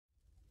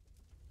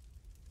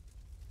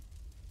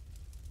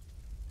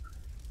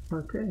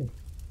Okay,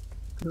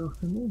 good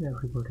afternoon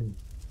everybody.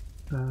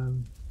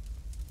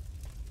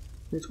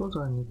 This was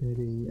only going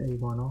to be a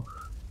one-off,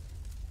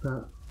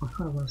 but I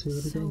kind of want to see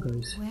where the game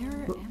goes.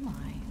 Where am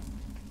I?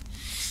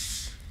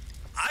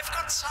 I've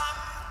got some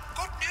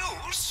good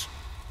news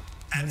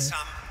and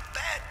some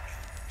bad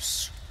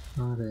news.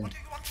 Oh dear. What do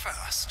you want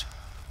first?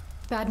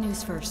 Bad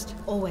news first,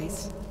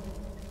 always.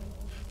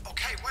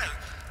 Okay, well,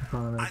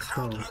 I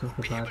thought I would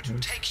be able to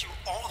take you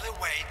all the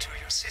way to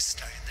your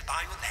sister in the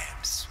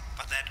biolabs,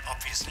 but that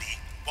obviously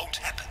won't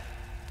happen.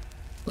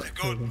 The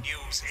good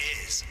news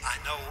is I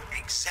know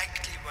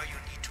exactly where you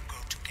need to go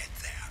to get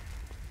there.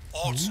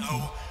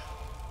 Also,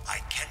 I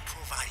can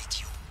provide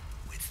you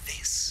with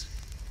this.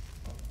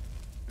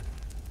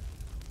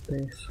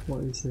 This?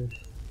 What is this?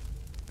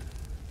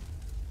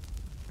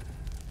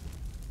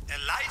 A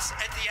light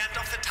at the end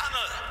of the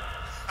tunnel.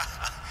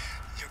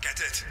 You get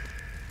it?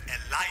 A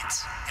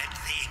light at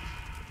the...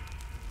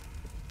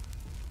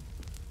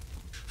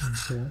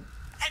 Okay.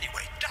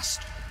 Anyway,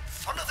 just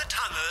follow the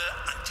tunnel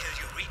until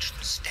you reach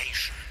the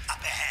station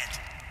up ahead.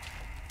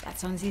 That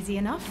sounds easy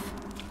enough.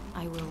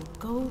 I will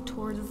go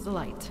towards the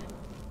light.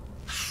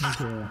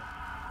 Okay.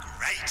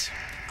 Great.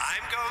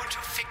 I'm going to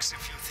fix a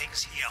few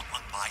things here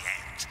on my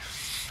end.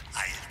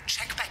 I'll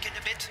check back in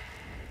a bit.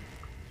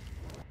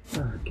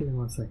 Give me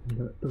 1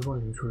 second, the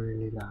volume's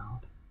really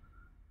loud.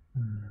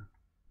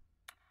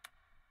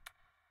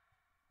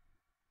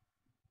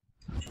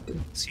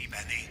 See,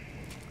 Benny,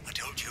 I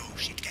told you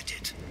she'd get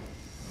it.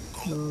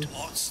 Go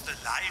towards the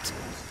light.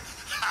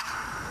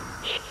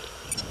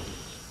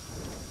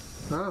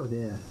 Oh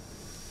dear.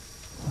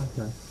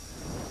 Okay.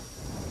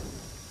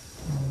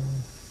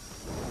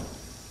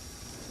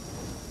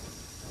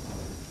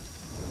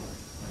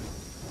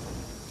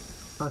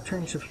 I've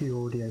changed a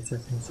few audio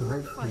settings, so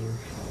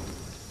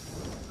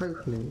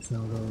hopefully it's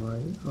now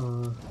alright.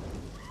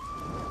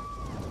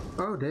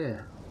 Oh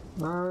dear.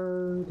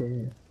 Oh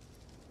dear.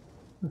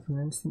 That's an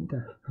instant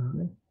death,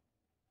 apparently.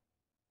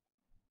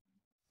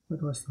 Where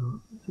do I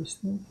start?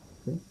 Just there?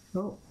 Okay.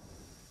 Oh.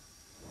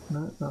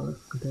 No, that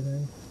looks like a dead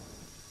end.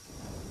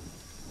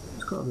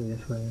 It's got to be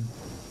this way then.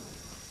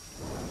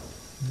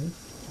 Okay.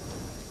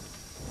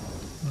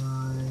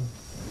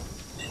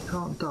 She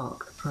can't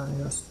duck.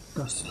 Apparently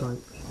that's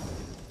like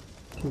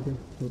too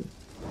difficult.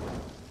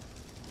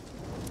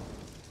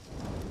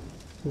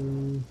 So,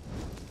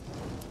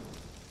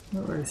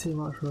 not really see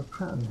much of a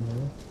pattern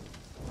here.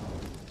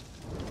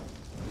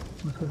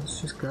 Let's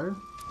just go.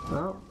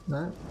 Oh,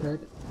 no, dead.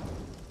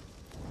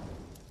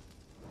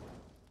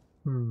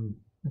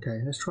 Okay,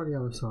 let's try the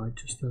other side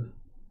just to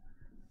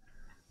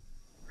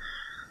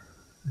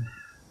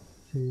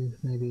see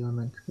if maybe I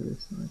meant to go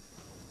this side.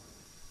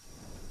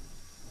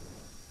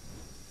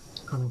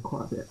 I'm in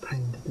quite a bit of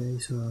pain today,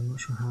 so I'm not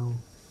sure how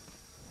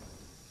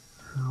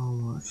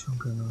much I'm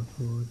going to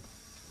afford.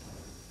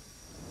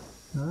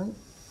 Alright.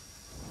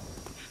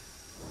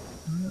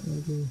 Alright,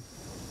 maybe.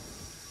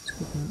 Let's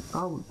get that.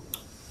 Oh!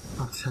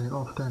 I have to turn it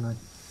off, don't I?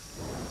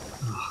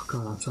 Oh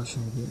god, I'm such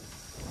an idiot.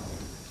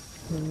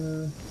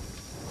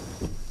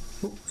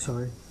 Oh,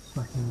 sorry.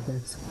 Smacking the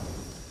desk.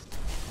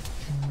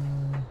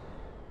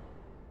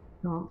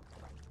 Oh.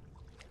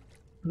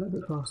 A little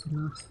bit faster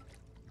than that.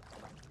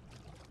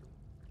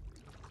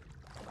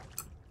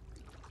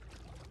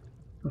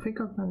 I think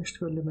I've managed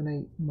to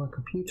eliminate my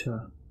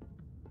computer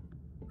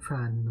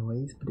fan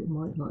noise, but it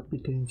might like be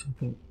doing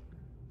something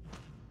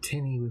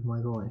tinny with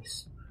my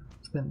voice.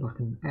 I spent like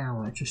an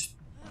hour just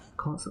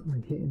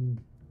constantly hitting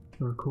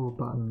the record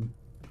button,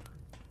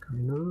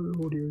 going, no,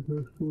 audio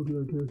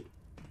test.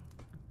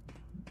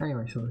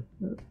 Anyway, sorry.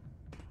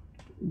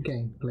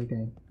 Play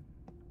game.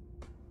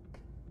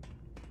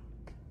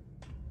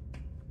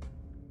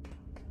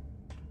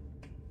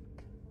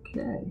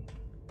 Okay.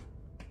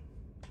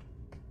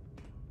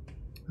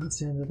 That's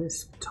the end of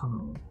this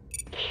tunnel.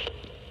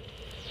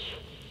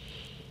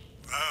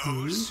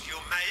 Rose, you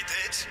made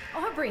it.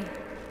 Aubrey!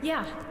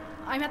 Yeah,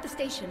 I'm at the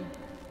station.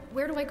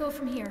 Where do I go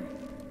from here?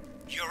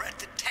 You're at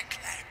the tech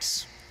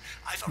labs.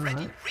 I've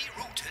already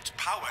rerouted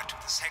power to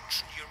the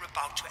section you're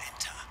about to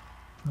enter.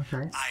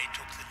 Okay. I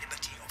took the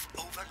liberty of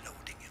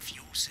overloading a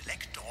few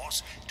select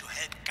doors to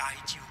help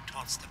guide you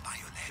towards the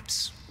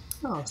biolabs.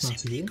 Oh, that's nice of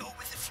Simply you. go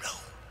with the flow.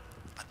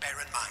 But bear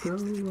in mind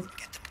that you won't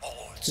get them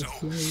all, so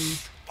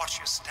watch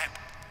your step.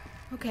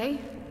 Okay.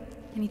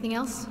 Anything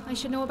else I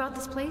should know about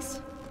this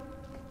place?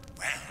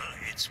 Well,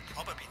 it's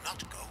probably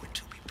not going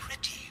to be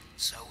pretty,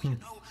 so, you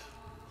know,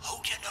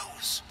 hold your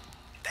nose.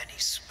 Benny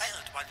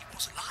smelled while he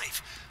was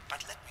alive,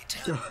 but let me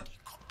tell you,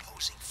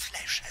 decomposing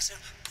flesh has a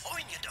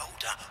poignant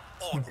odor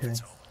all of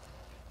its own.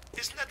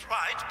 Isn't that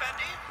right,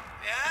 Benny?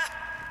 Yeah?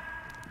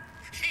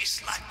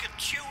 He's like a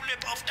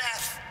tulip of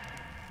death.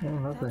 Oh,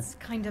 lovely. That's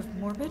kind of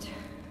morbid.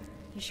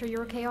 You sure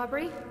you're okay,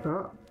 Aubrey?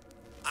 Oh,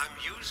 I'm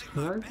using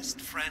my best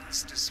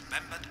friend's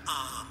dismembered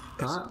arm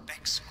as a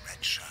back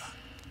scratcher.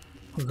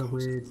 was a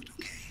weird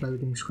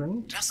loading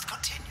screen. Just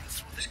continue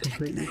through the Just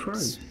completely tech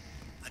froze. labs.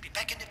 I'll be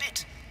back in a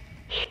bit.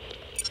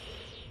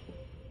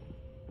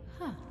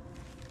 Huh.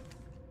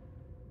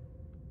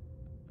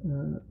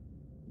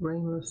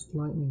 Rainless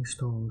lightning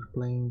storms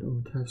blamed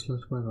on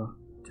Tesla's weather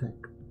tech.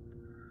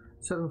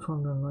 7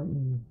 thunder and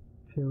lightning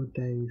filled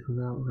days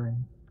without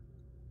rain.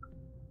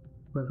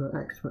 Weather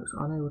experts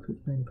unable to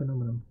explain the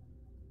phenomenon.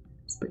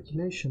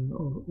 Speculation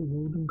of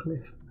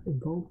Wardenclyffe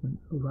involvement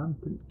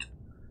rampant.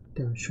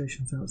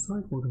 Demonstrations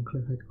outside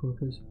Wardenclyffe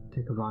headquarters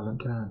take a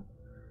violent turn.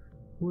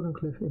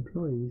 Wardenclyffe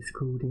employees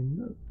called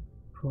in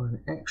for an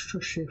extra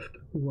shift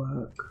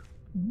work.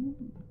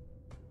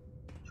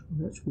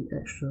 That should be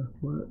extra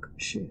work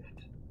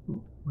shift.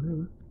 Oh,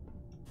 whatever.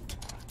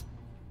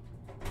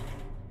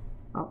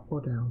 Up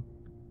or down?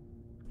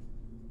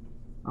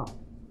 Up.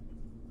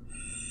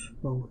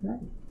 Okay.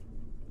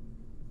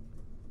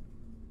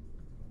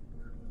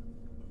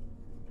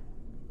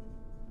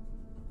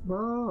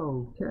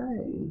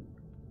 Okay.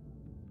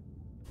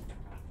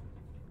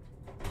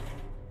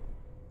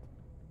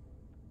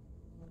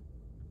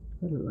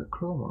 They look like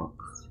claw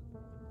marks.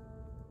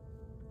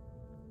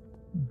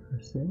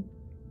 Interesting.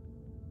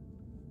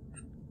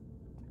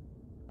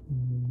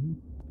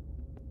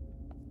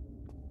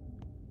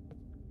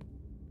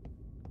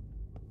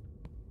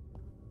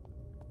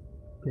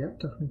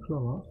 Yep, definitely claw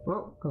marks.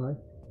 Oh, hello.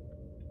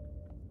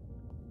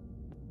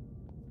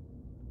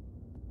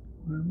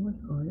 Where am I?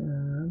 I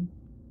am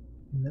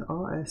in the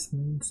RS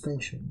main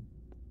station.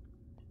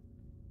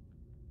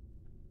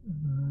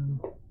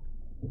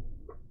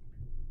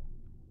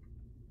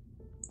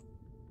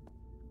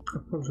 I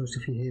apologise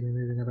if you hear me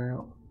moving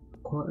about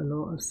quite a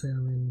lot. I'd say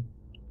I'm in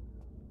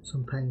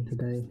some pain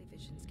today.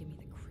 Visions give me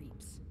the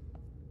creeps.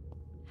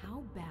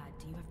 How bad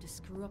do you have to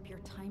screw up your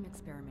time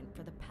experiment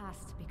for the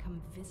past to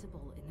become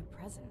visible in the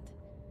present?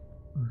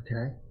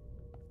 Okay.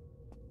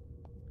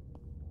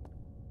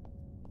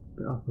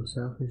 Bit up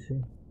herself, is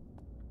she?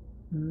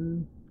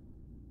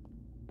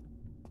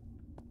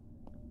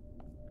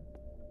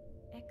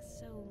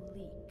 Exo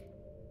leak.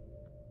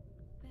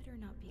 Better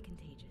not be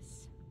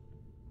contagious.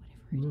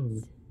 Whatever it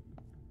is.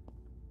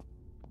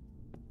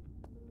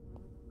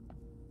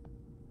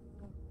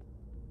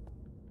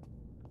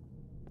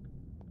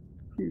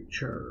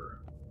 Future.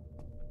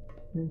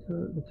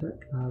 Enter the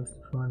tech labs to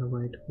find a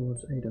way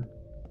towards Ada.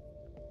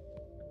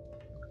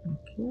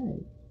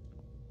 Okay.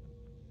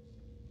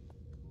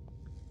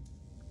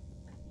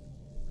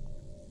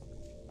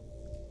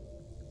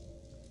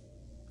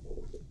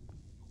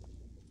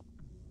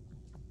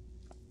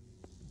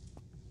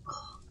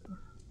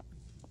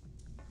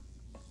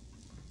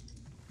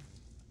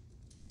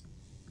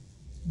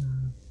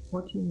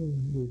 What do you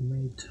mean we've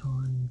made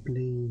time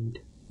bleed?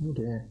 Oh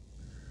dear.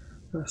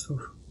 First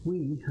off,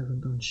 we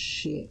haven't done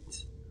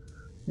shit.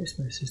 This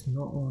mess is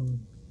not on...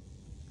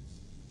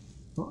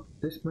 What?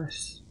 This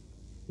mess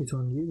is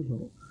on you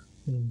lot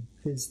in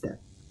PhysDep.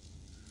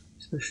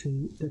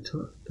 Especially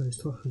those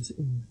toffers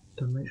in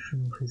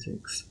dimensional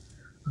physics.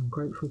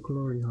 Ungrateful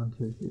glory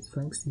hunters. It's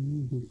thanks to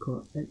you we've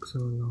got exo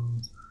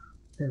alarms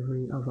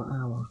every other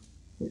hour.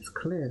 It's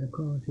clear the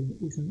quarantine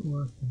isn't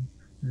working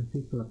and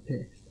people are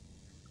pissed.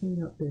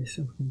 Clean up this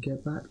and we can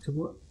get back to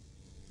what?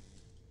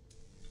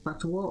 Back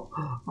to what?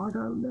 I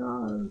don't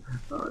know.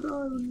 I don't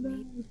know.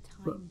 Made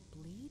time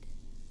bleed?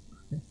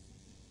 Okay.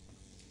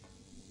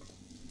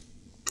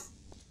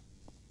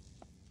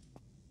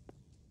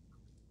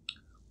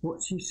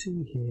 What you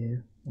see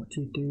here, what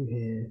you do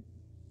here,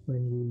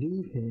 when you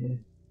leave here,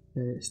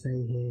 let it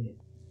stay here.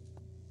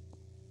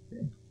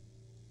 Okay.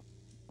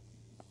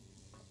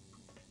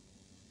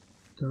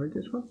 Do I read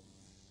this one?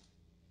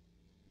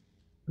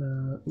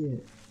 Yeah.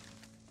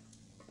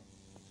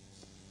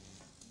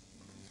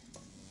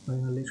 I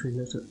literally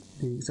looked at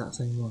the exact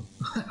same one.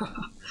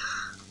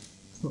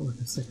 It's not like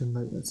a second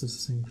note that's just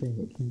the same thing,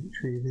 it's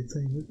literally the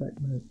same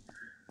exact note.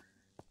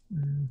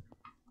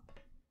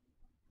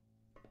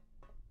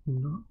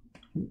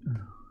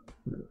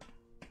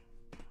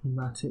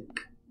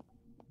 Pneumatic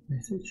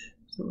message?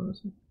 Is that what I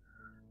said?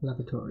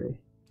 Laboratory.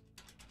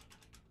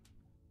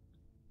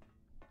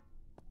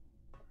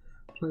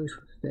 Closed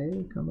for today,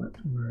 come back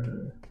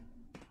tomorrow.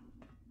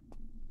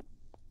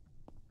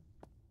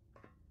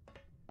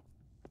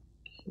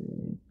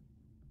 Okay.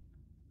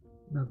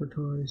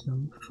 Laboratories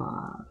number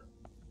 5.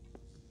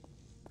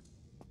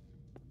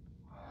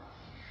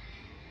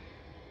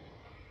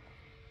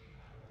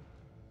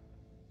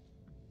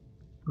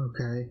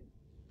 Okay.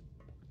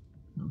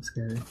 Not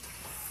scary.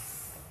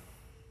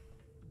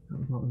 That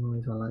was not a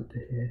noise I like to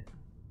hear.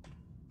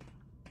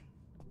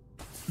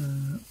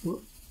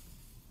 What?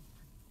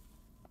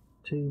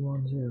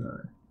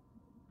 210.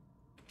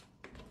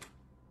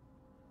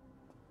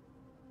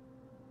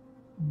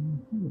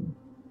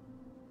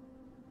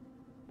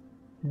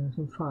 Yeah,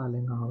 some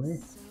filing, are we?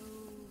 So,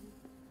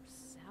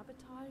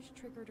 sabotage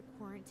triggered a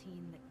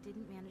quarantine that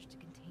didn't manage to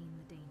contain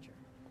the danger.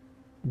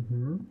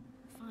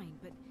 Fine,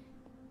 but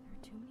there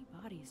are too many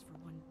bodies for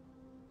one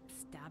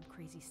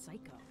stab-crazy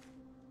psycho.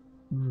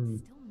 I'm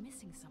still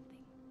missing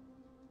something.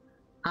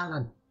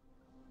 Alan!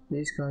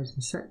 These guys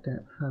in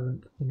SecDep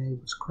haven't been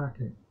able to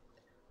crack it.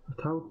 I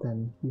told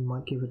them you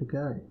might give it a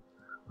go.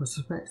 I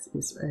suspect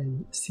it's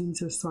a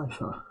Caesar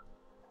cipher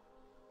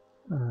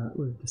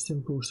with the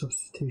simple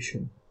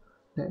substitution.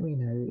 Let me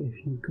know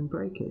if you can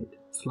break it.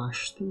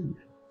 /Steve.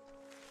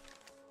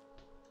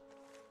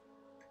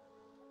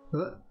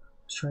 A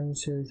strange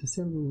series of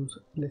symbols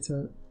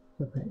litter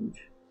the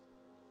page.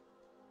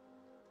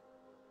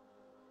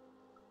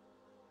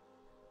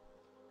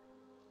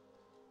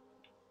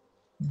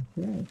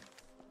 Okay.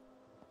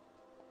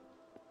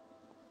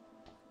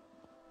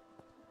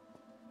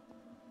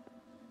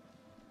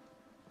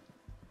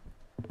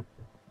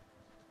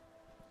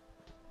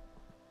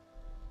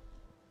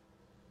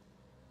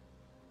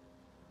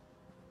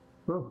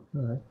 Oh,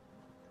 no.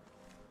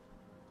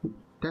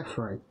 Death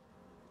ray.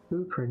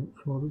 Blueprint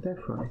for the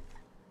death ray.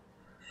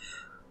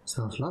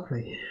 Sounds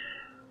lovely.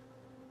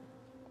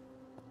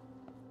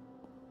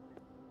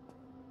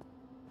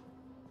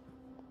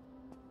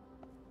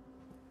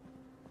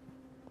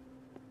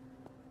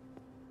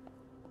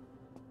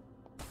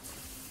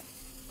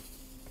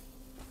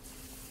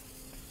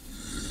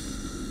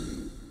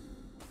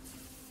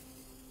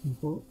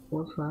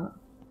 What's that?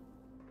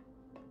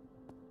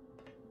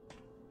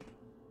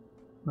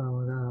 Oh,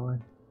 we're going that way.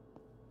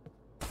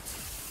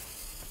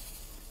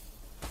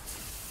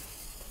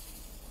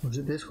 Was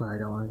it this way I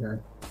don't want to go?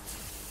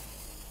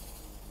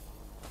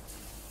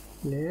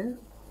 Hello?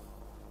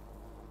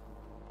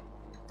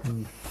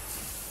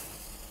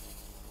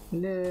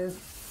 Hello?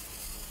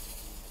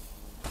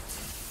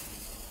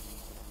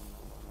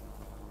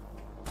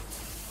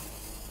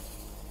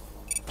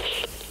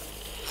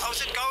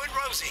 How's it going,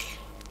 Rosie?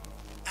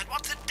 And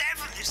what the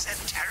devil is that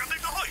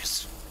terrible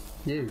noise?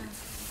 You?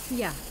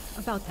 Yeah,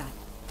 about that.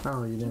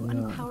 Oh, you didn't You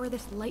know. unpower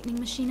this lightning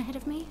machine ahead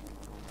of me?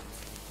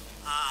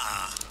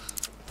 Ah,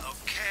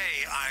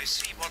 okay, I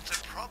see what the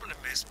problem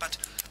is, but...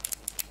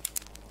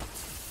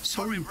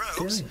 Sorry,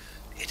 Rose,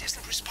 it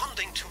isn't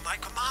responding to my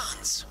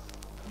commands.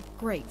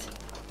 Great.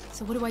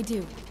 So what do I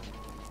do?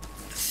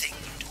 The thing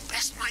you do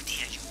best, my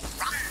dear, you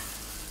run.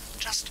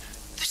 Just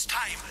this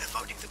time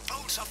avoiding the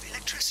bolts of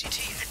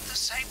electricity at the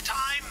same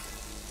time.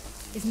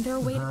 Isn't there a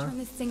way to turn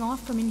this thing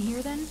off from in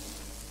here then?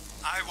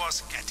 I was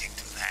getting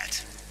to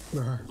that.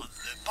 On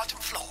the bottom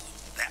floor,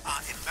 there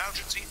are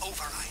emergency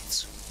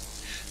overrides.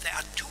 There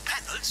are 2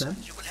 panels,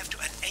 you will have to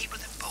enable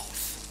them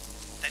both.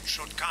 That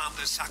should calm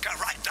the sucker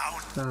right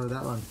down. Oh,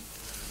 that one.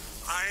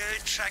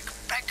 I'll check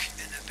back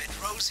in a bit,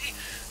 Rosie.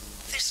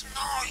 This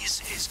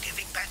noise is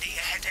giving Benny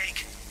a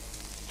headache.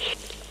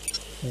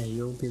 Yeah,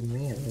 you'll give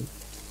me a headache.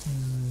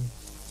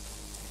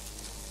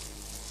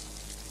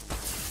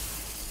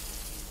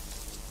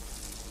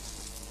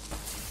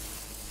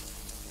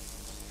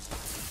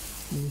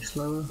 Any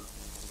slower?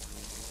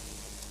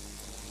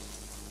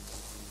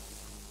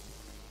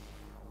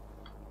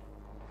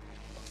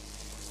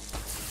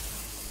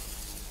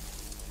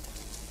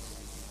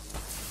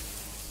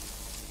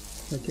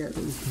 I get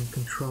that you can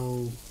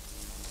control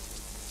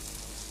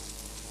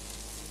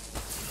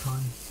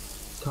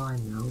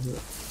time now,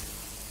 but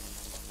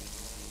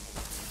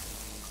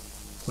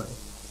wait.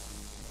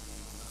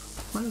 I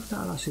wonder if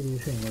that'll actually be a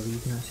thing, whether you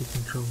can actually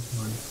control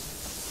time.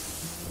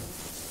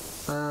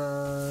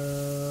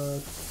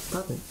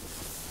 Perfect.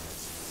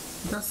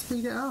 Does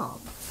speed it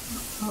up?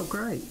 Oh,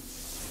 great.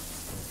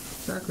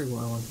 Exactly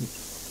what I wanted.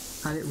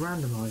 And it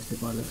randomised it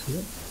by the looks of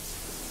it.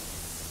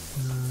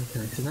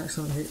 Okay, so next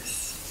one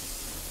hits.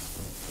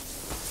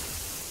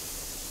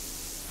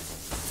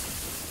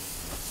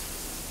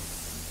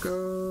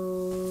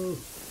 Go!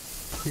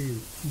 Phew,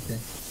 okay.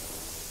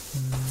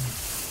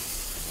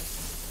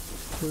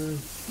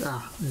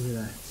 Over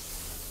there.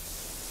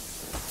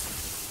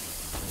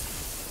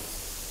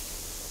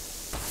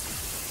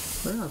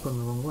 I think I've gone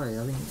the wrong way.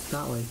 I think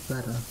that way's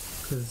better,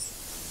 because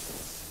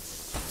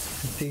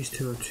these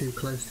two are too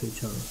close to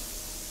each other.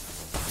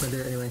 I'll do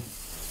it anyway.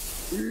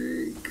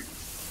 Eek!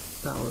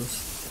 That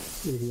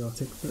was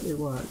idiotic, but it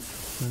worked.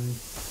 So.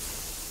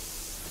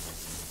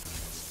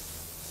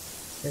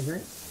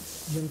 Okay.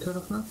 You gonna turn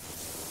off now?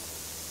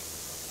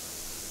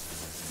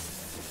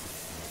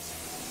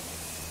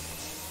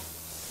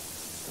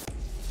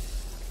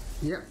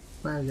 Yep,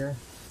 there we go.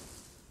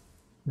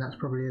 That's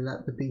probably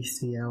let the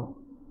beastie out.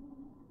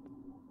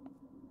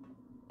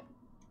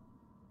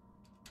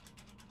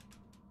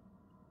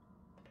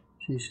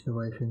 It's usually the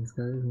way things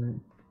go, isn't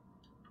it?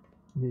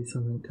 You do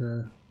something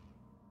to,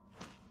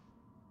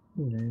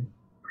 you know,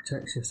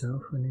 protect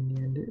yourself, and in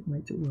the end it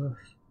makes it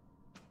worse.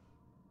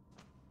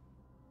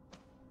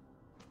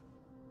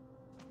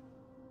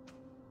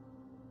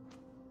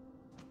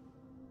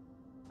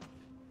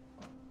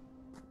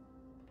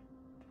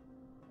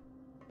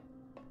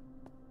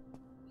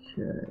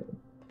 Okay.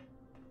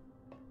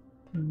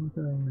 Where am I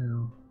going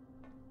now?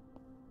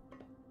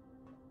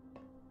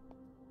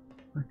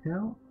 Back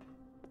out?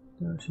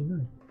 Don't actually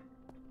know.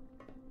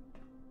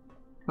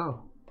 Oh,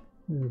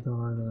 there's a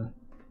door over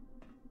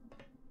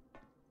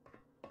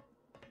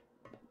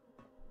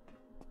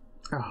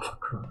there. Oh, for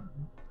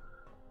crying.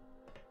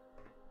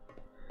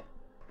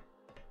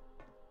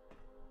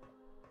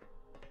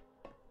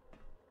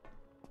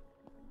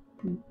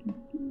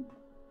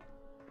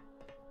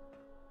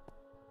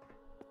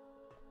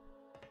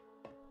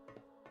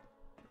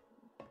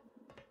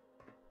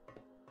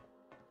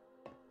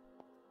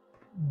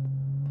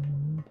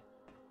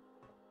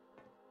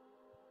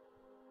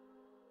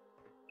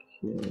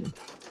 Okay.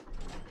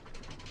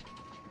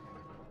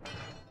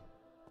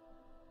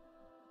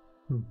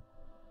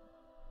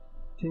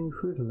 Continue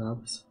through the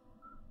labs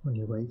on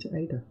your way to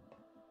Ada.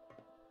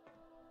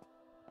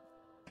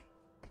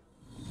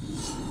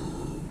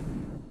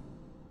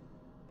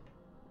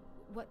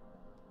 What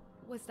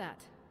was that?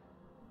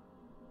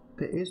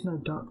 There is no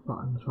duck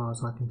button as far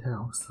as I can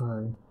tell,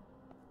 so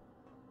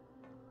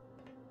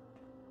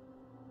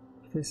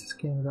if this is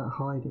a game about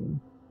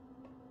hiding,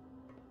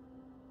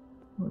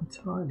 I'm not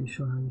entirely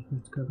sure how you're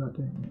supposed to go about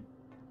doing it.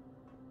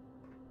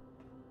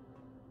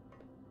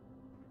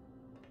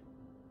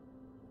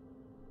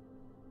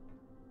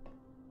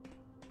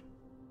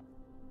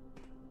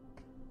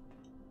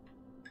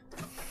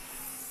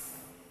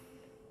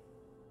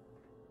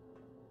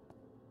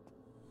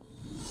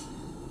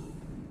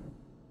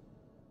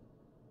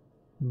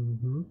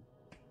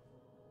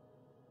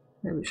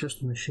 Maybe it's just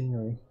the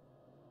machinery.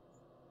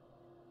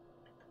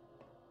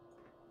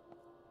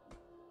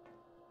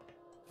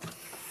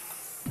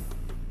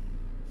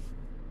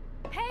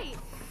 Hey!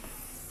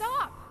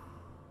 Stop!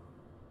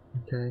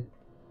 Okay.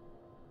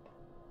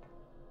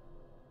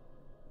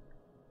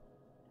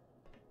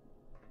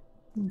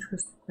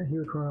 Interesting that he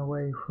would run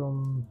away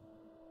from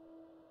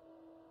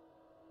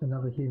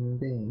another human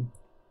being.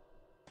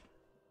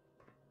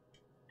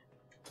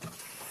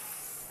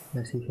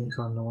 Unless he thinks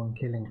I'm the one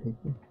killing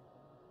people.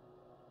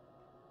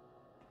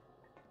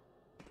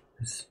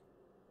 Because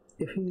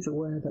if he's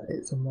aware that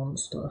it's a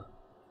monster,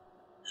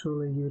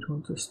 surely you would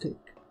want to stick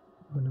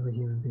with another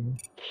human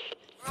being.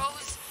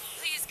 Rose,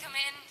 please come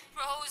in.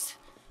 Rose.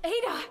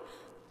 Ada!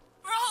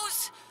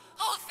 Rose!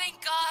 Oh,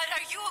 thank God.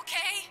 Are you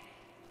okay?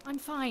 I'm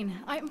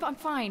fine. I'm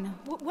fine.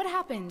 What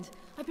happened?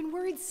 I've been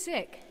worried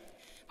sick.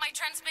 My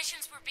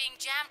transmissions were being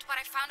jammed, but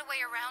I found a way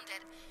around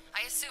it.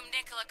 I assume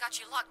Nicola got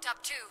you locked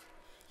up too.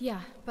 Yeah,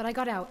 but I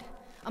got out.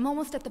 I'm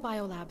almost at the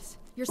biolabs.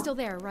 You're still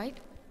there, right?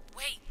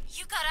 Wait,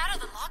 you got out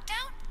of the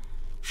lockdown?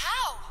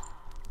 How?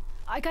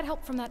 I got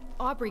help from that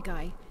Aubrey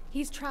guy.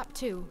 He's trapped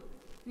too.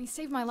 He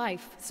saved my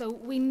life, so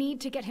we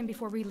need to get him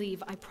before we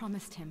leave. I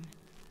promised him.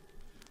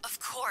 Of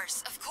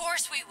course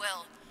we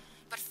will.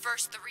 But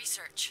first, the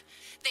research.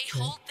 They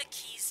hold the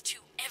keys to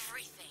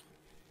everything.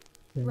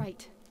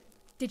 Right.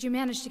 Did you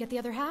manage to get the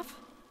other half?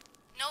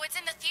 No, it's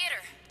in the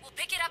theater. We'll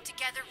pick it up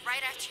together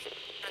right after you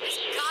for this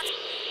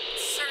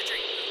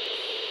surgery.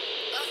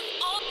 Of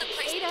all the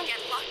places Ada. to get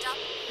locked up.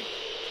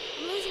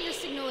 I'm losing your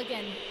signal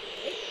again.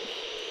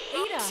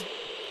 Ada!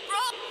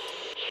 Rob!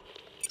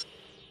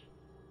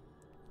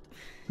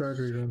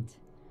 Surgery room.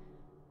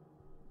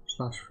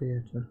 /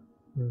 theatre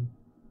room.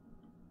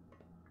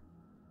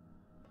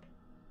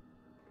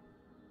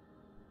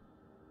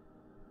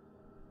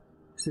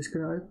 Is this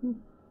going to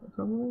open?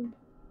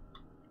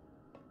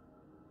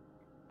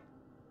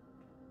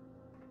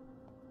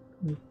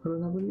 Can you pull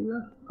another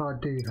lever? Oh, I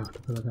do have to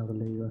pull another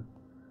lever.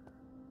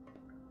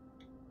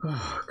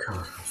 Oh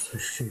god, I'm so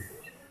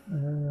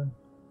stupid.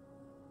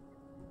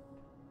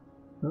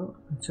 Oh,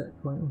 a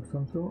checkpoint of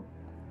some sort.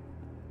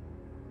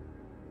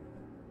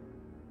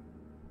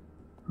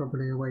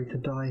 Probably a way to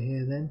die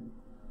here then.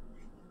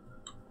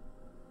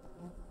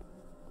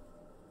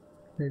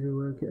 Maybe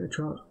we'll get a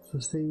chance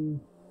to see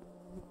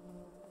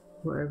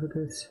whatever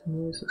this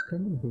thing is that's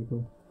killing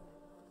people.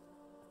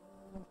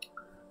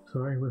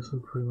 Sorry,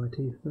 whistled through my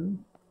teeth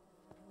then.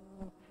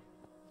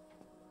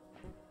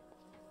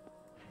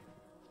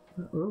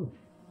 Oh,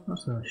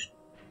 that's a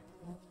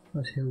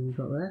nice hill you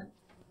got there.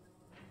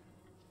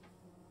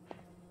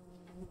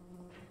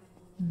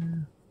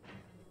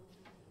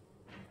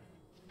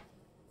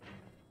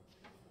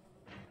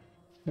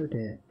 Oh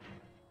dear.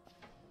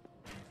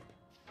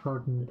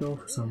 Holding the door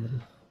for somebody.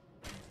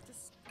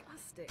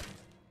 Disgusting.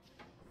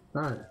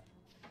 Oh.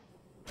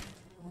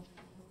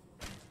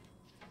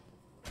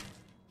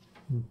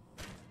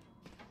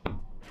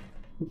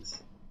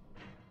 Oops.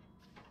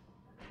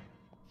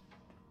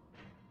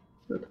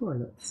 The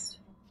toilets.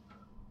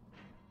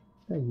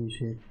 They're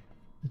usually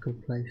a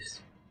good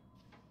place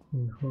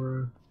in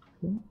horror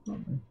films,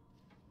 aren't they?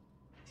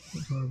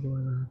 What's horrible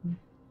ever happen?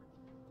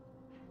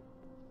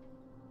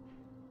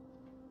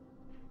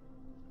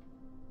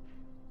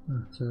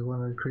 Ah, so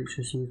one of the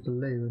creatures used the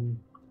loo and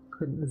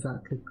couldn't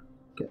exactly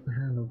get the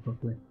handle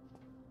properly.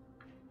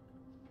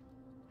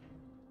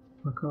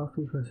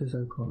 McCarthy versus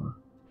O'Connor.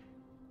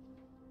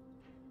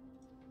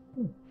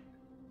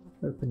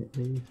 Open it,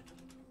 please.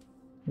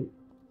 Oh.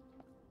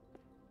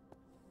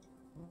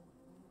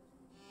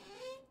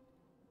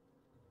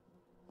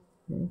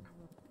 Okay.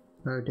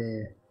 Oh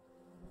dear.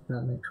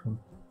 That next one.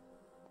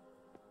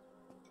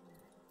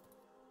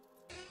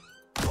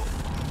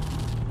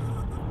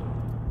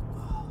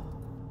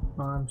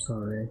 I'm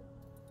sorry.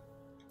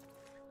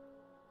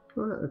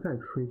 Oh look, okay,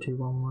 3, 2,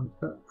 1, 1.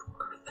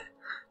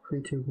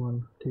 3, 2,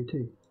 1, 2,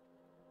 2.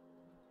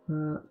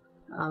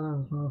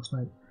 Alan's last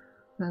note.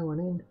 No one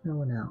in, no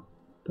one out.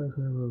 Those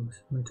are the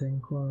rules.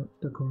 Maintain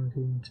the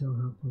quarantine until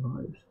help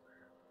arrives.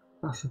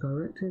 That's a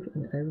directive,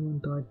 and everyone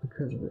died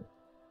because of it.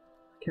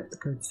 I kept the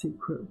code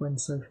secret when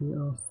Sophie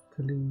asked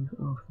to leave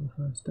after the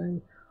first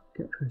day. I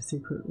kept the code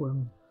secret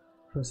when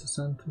Professor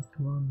Santa's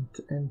command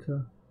to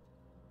enter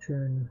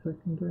during the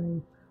second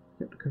day.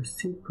 Kept the coast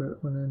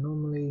secret when I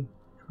normally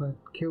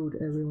killed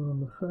everyone on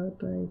the third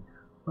day.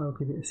 I'll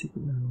give it a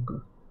secret no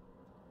longer.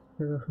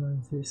 Whoever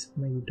knows this,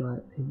 may you die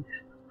at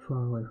peace,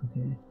 far away from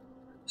here.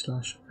 /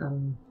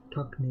 Alan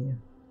Tugnear.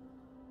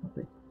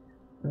 Okay.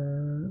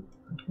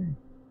 Okay.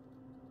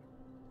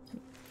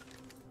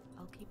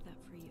 I'll keep that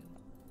for you.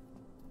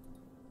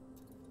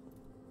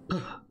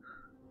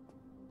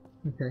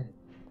 Okay.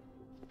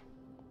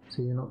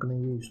 So you're not going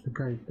to use the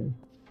code then?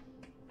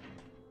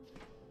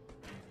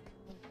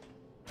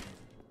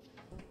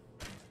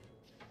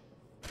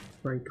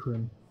 Break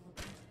room.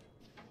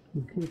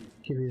 You could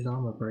give his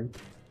arm a break.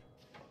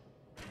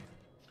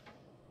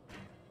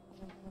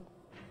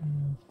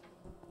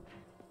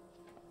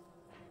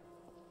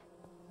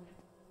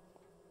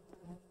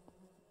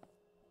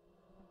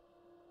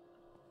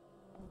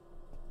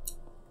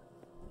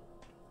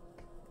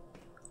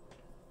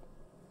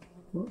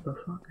 What the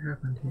fuck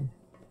happened here?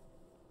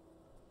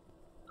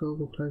 Door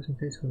will close in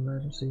case of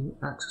emergency.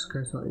 Access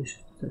codes are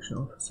issued to section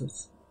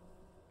officers.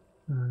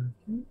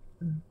 Okay.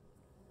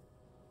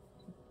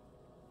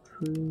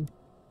 3,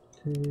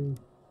 2,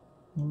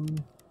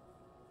 1,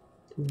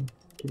 2,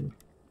 2.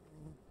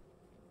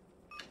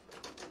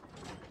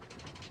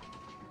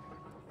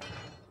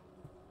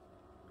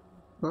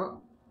 What?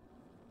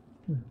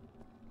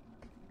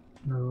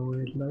 No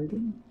weird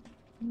loading.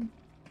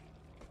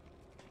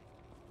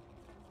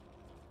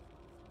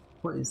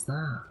 What is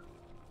that?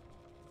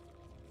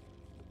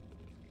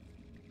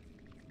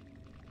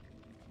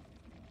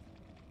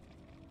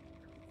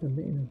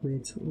 Emitting a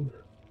weird sort of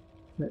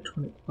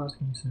electronic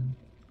buzzing sound.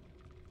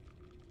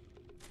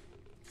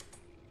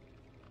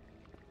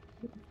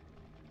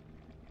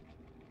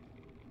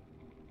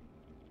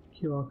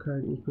 QR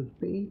code equals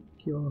B,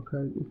 QR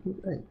code equals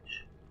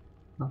H.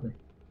 Lovely.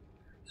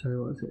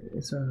 So what is it?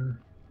 It's a...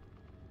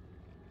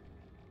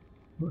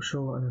 not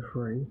sure what an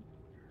F3.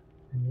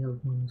 And the other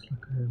one's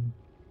like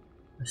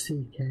a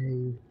CK,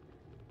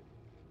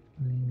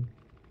 and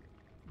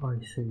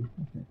IC.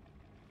 Okay.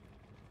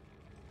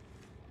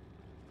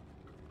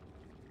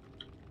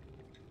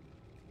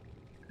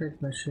 Code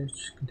message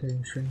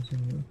containing strings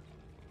in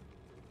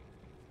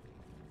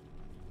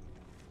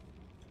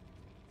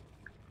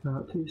the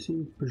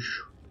 2C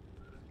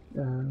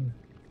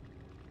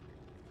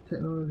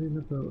technology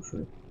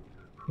laboratory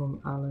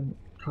from Alan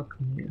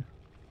Tugnear.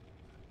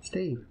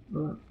 Steve,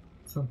 look,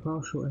 some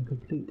partial and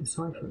complete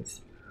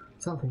deciphers.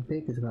 Something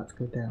big is about to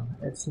go down.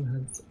 Edson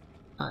has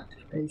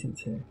active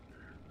agents here.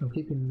 I'm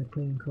keeping the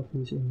clean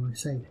copies in my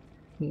safe.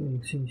 Meet me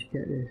as soon as you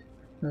get this.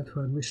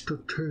 Notify Mr.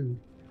 2.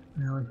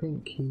 Now I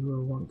think he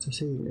will want to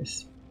see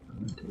this.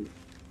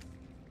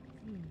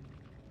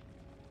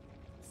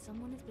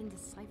 Someone has been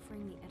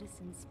deciphering the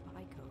Edison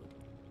spy code.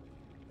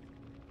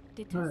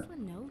 Did Tesla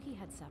know he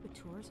had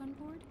saboteurs on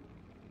board?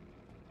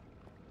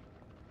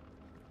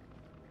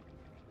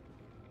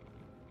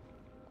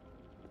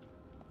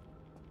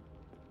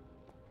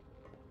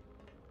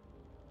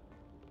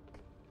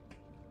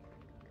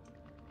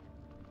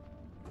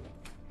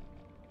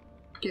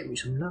 Get me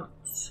some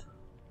nuts.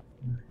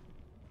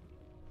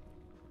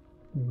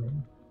 Anyway,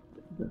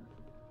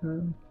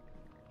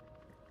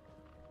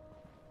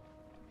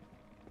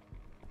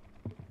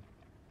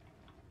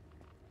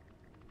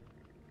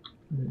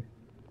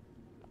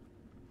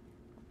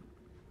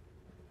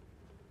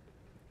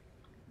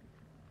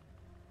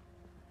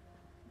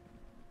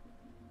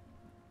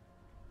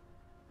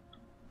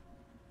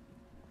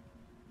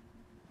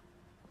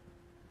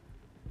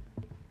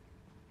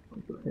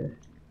 what got here?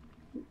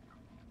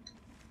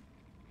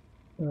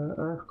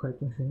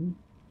 Earthquake machine.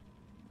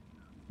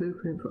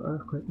 Blueprint for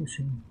earthquake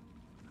machine.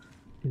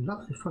 He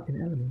loves his fucking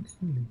elements,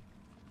 doesn't he?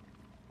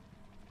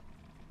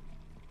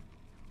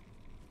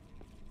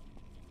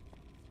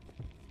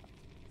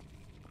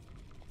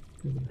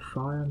 There's a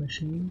fire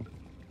machine.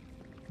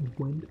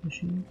 A wind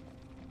machine.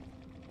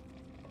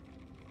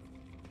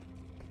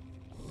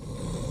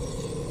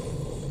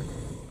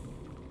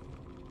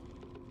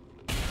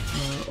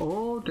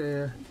 Oh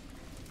dear.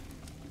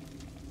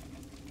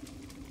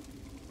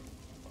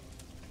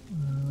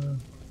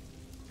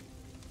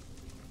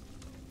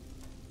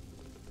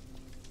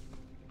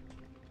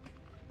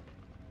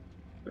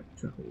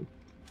 Trouble.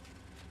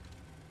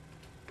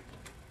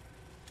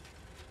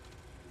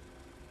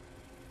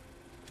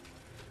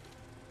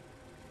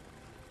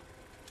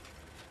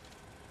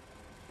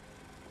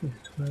 This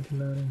is where the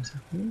learning's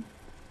happening.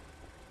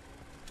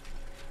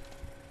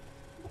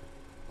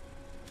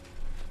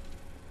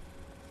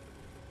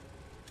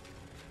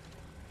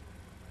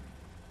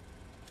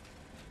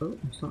 Oh,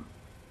 what's that?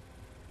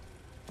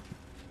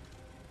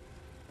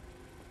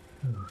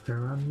 Oh, go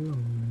around the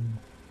room.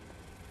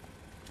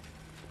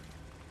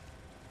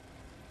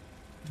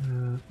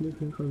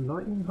 Blueprint for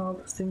lightning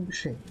harvesting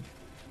machine,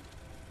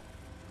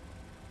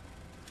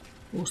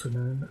 also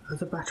known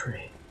as a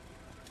battery.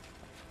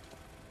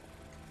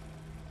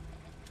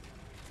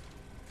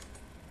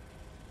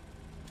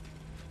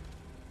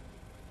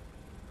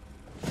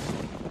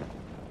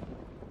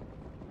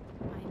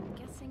 I'm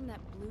guessing that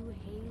blue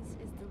haze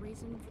is the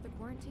reason for the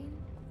quarantine?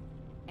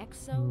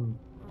 Exo,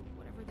 or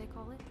whatever they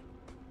call it?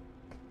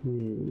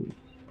 Yes.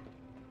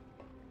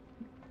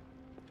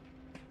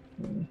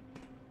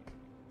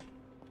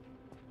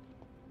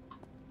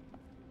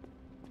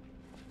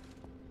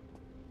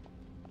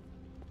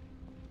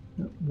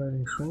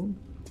 Loading screen.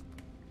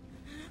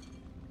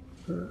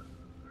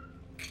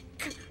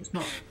 It's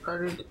not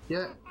loaded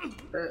yet.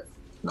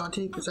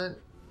 90%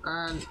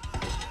 and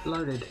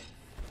loaded.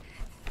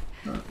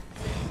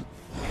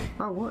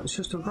 Oh, what? It's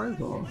just a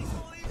robot.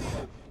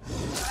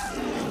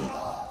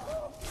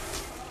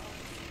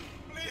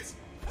 Please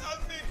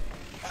help me!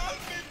 Help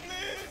me,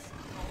 please!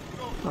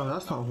 Oh,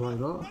 that's not a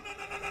robot.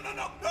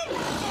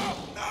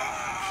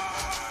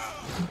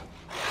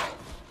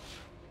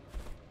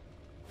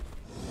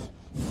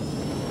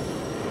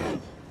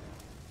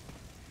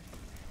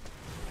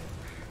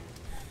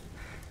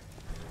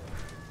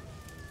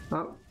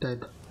 Oh,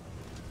 dead.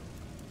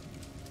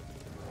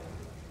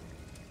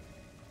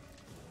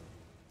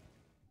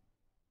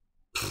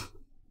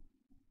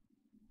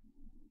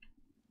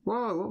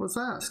 Whoa, what was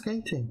that?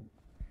 Skating.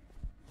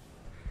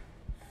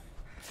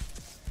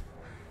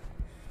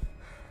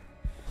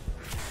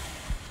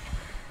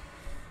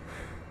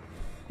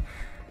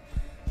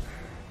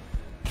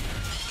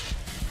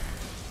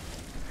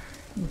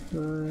 This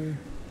way.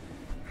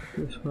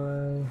 This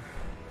way.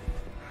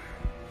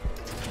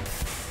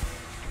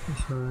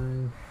 This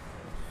way.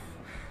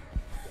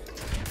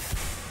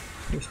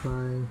 This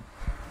way.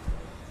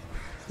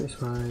 This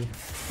way.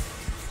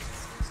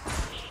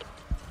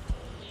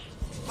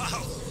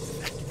 Wow,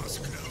 that was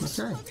close.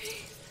 Okay.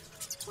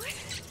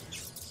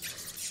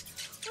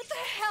 What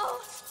the hell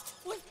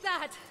was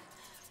that?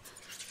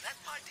 That,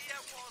 my dear,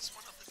 was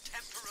one of the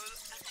temporal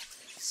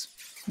anomalies.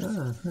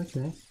 Ah,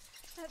 okay.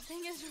 That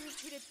thing is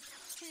related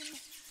to him.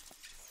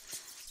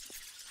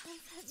 How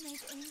does that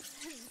make any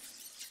sense?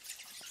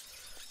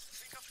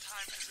 Think of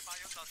time as a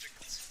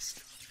biological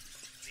system.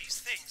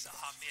 These things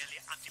are merely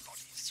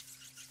antibodies,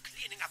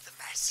 cleaning up the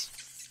mess,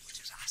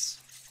 which is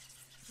us.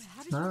 But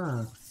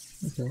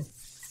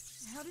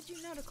how did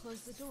you know to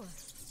close the door?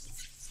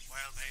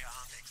 Well, they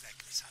aren't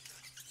exactly subtle.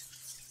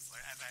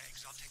 Wherever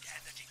exotic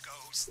energy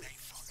goes, they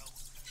follow.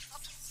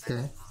 Not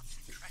very hard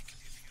to track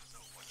if you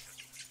know what you're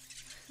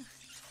doing.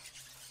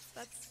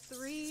 That's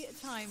 3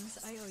 times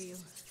I owe you.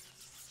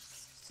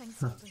 Thanks,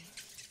 Aubrey.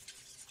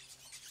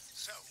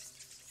 So,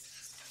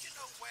 do you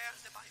know where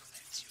in the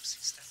Biolabs your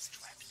sister's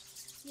trapped?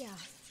 Yeah.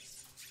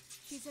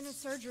 She's in a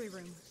surgery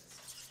room.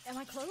 Am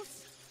I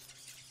close?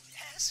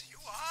 Yes, you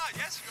are.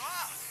 Yes, you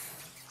are.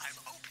 I'm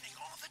opening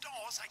all the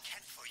doors I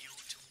can for you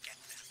to get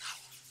there now.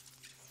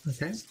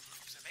 Okay.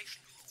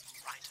 Observation room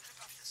right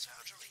above the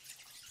surgery.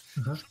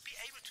 Uh-huh. You should be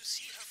able to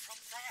see her from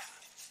there.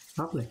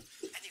 Lovely.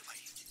 Anyway,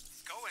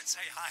 go and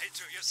say hi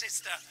to your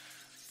sister.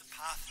 The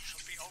path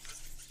should be open.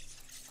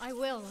 I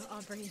will,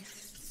 Aubrey.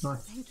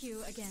 Nice. Thank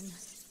you again.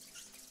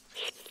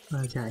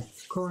 Okay.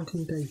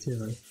 Quarantine day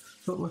 0.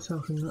 Put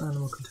myself in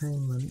animal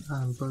containment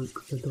and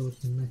broke the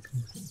doors and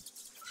mechanism.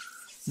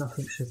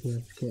 Nothing should be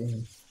able to get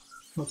in.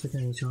 Not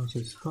taking any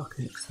chances. Fuck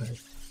Exo.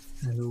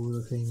 And all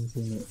the things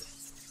in it.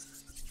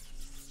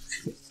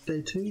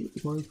 Day 2,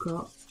 woke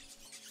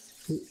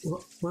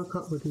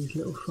up with these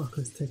little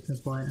fuckers taking a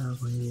bite out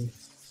of my ear.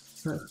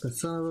 That's the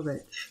son of a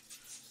bitch.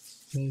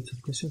 Need some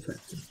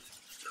disinfectant.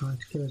 Trying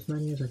to kill as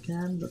many as I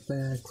can, but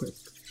they're quick.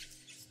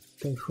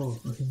 Day 4,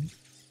 I think.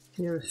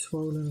 Ear is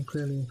swollen and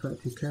clearly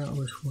infected. Cannot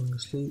risk falling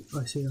asleep.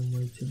 I see them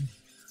waiting.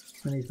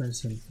 I need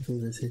medicine. The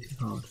fever's hitting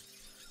hard.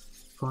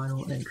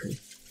 Final entry.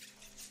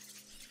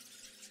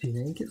 Do you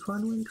need to get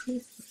final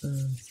entry?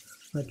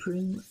 I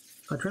dreamt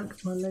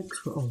my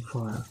legs were on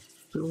fire.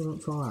 But it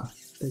wasn't fire.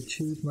 They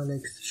chewed my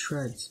legs to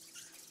shreds.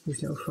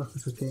 These little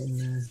fuckers are getting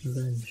their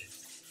revenge.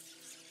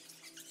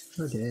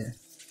 Oh dear.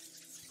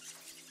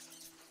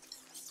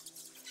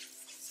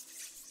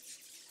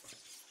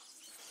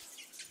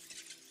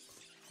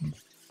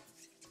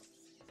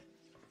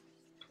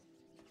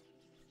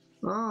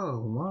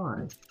 Oh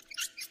my.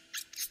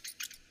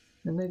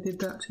 And they did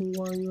that to you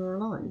while you were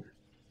alive?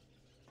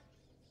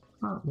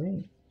 Fuck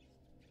me.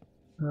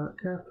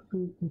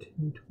 Carefully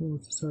continue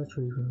towards the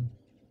surgery room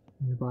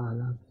in the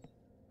biolabs.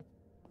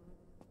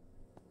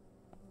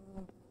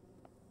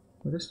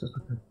 Well, this looks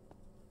like a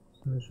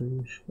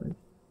surgery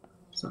space.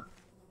 So,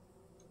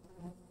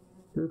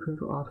 blueprint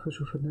for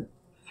artificial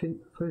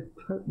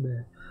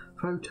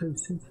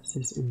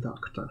photosynthesis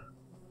inductor.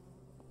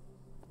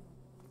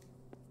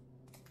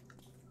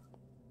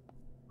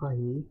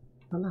 I.e.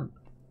 a lamp.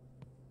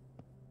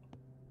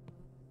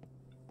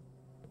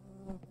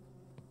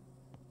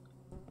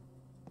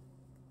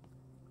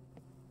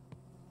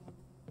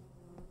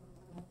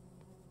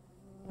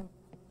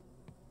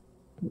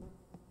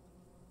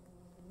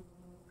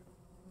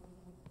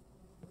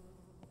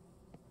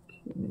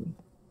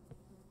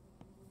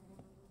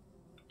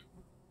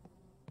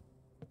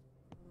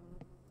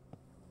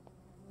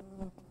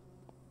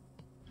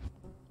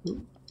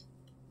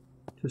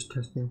 Just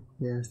testing.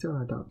 Yeah, still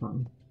no dark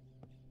button.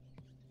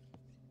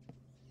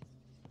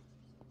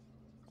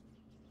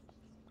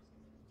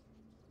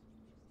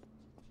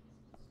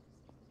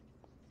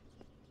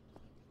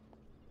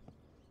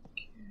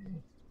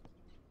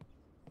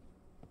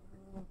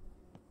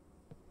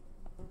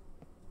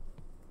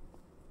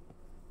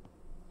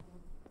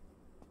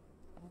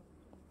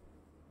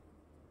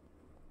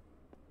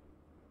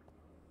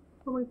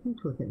 why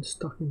people are getting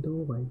stuck in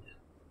doorways?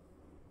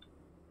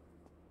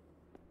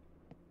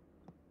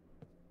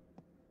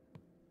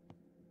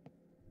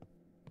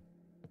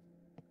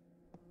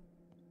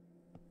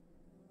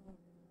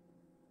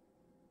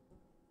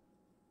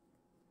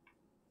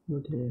 Oh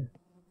dear.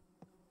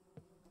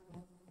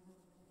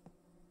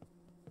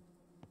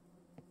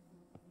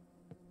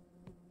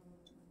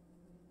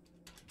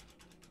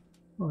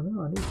 Oh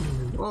no, I need to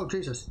move. Oh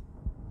Jesus!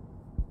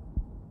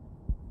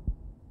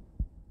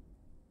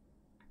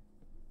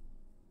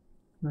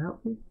 Can I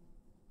help you?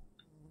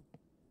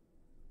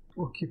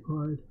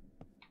 Occupied.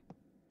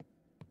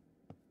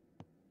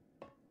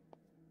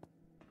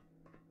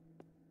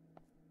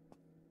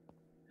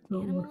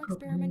 Animal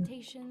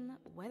experimentation,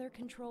 weather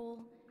control,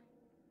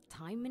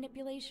 time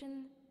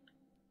manipulation.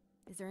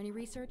 Is there any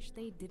research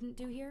they didn't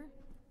do here?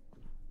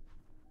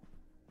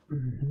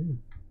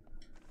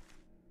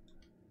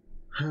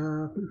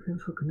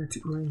 Blueprint for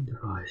kinetic rain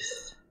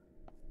device.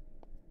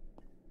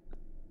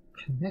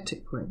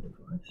 Kinetic rain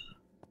device?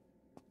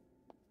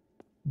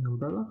 An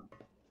umbrella?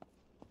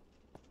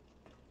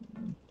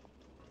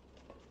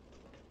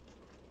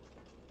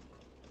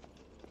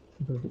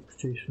 Does it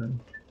produce rain?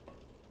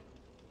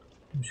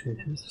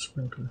 Here's the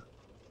sprinkler.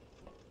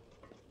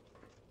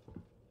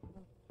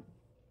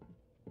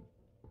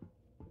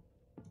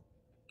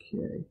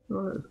 Okay.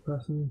 Oh, that's the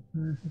person.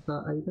 Is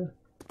that Ada?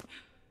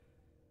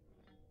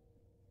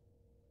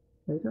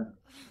 Ada?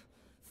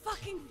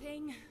 Fucking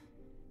thing!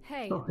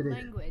 Hey, Oh,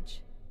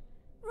 language.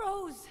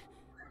 Rose!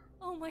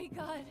 Oh my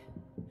god.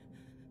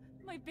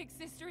 My big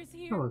sister is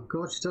here. Oh my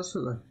god, she does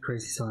look like a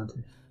crazy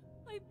scientist.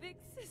 My big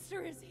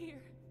sister is here.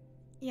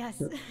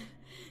 Yes, Yep.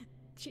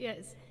 she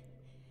is.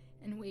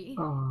 And we,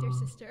 Oh. dear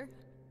sister,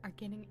 are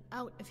getting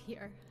out of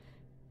here.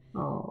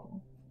 Oh.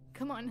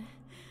 Come on,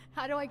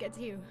 how do I get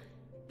to you?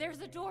 There's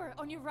a door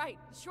on your right.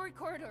 Short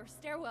corridor,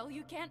 stairwell.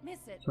 You can't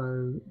miss it.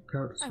 So,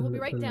 characters I will be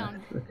to right the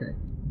down. left. Okay.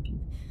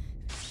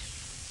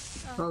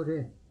 Oh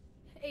dear.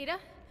 Ada?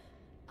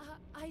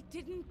 I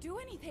didn't do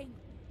anything.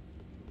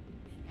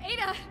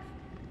 Ada!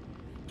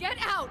 Get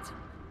out!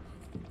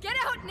 Get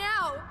out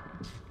now!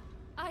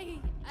 I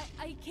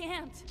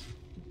can't.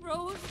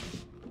 Rose,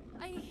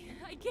 I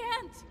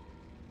can't.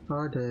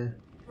 Oh dear.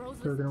 Rose,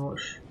 We're listen gonna to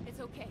watch. me. It's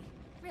okay.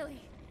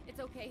 Really, it's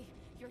okay.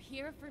 You're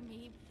here for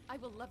me. I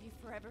will love you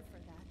forever for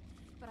that.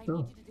 But I Oh.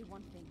 need you to do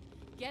one thing.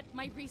 Get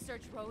my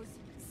research, Rose.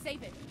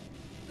 Save it.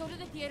 Go to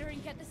the theater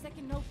and get the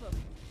second notebook.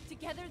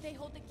 Together they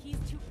hold the keys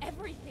to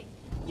everything.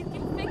 You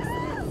can fix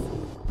this.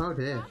 Oh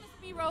dear.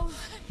 Promise me, Rose.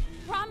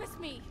 Promise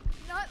me.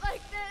 Not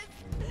like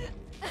this.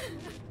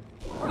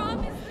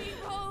 Promise me,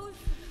 Rose.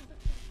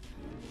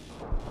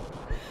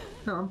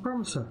 No, I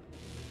promise her.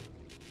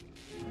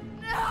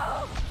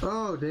 No!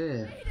 Oh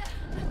dear.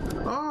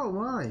 Oh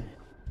my.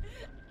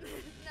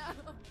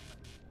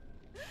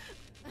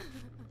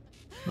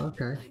 No.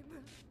 Okay.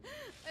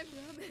 I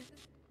promise.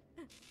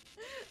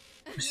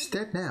 She's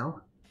dead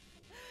now.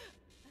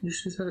 You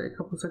should have said it a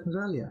couple of seconds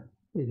earlier,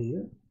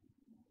 idiot.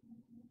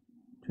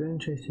 To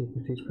enter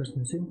secrecy, pressing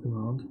the Zoom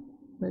command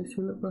makes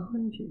you look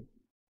behind you.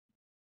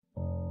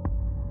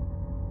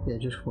 Yeah,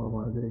 just what I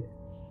want to do.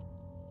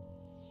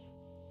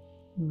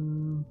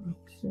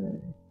 Okay.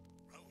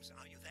 Rose,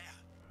 are you there?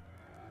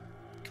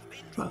 Come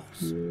in, Fuck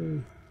Rose.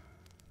 you.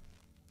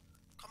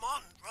 Come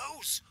on,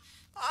 Rose.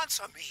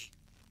 Answer me.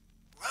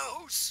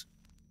 Rose.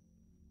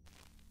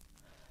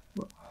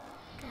 Go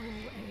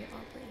away,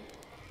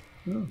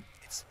 Aubrey. Oh.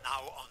 It's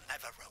now or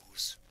never,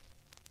 Rose.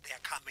 They're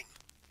coming.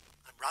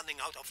 I'm running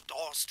out of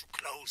doors to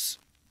close.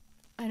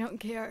 I don't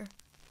care.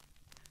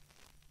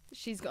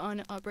 She's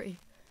gone, Aubrey.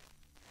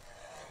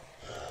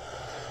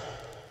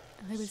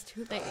 I was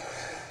too late.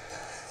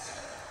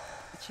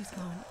 She's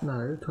gone.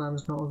 No,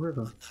 time's not a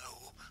river.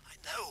 I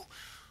know.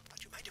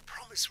 But you made a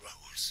promise,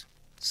 Rose.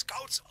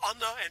 Scout's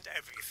honor and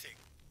everything.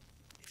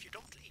 If you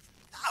don't leave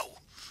now,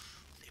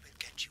 they will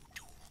get you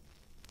too.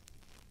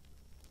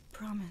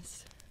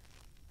 Promise.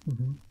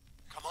 Mm-hmm.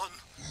 Come on.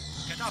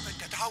 Get up and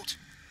get out.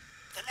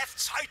 The left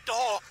side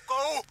door.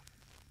 Go.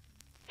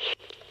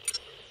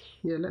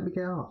 Yeah, let me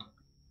get up.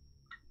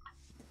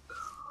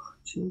 God,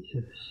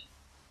 Jesus.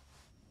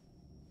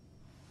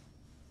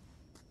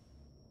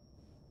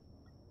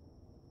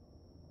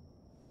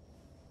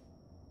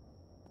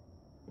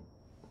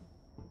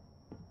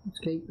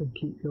 Escape and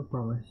keep your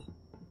promise.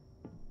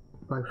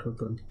 Both of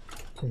them.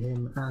 To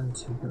him and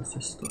to your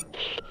sister.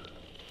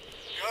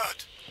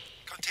 Good.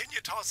 Continue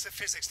towards the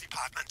physics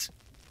department.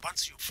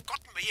 Once you've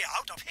gotten me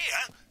out of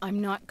here.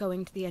 I'm not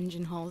going to the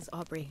engine halls,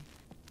 Aubrey.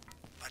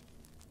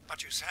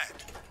 But you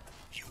said.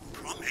 You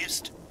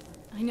promised.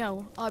 I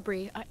know,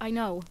 Aubrey, I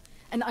know.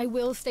 And I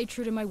will stay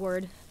true to my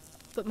word.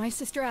 But my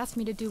sister asked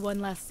me to do one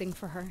last thing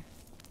for her.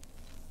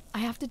 I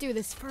have to do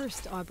this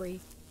first, Aubrey.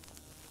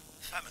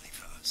 Family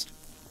first.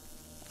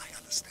 I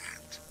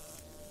understand.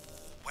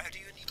 Where do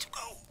you need to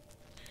go?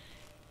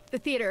 The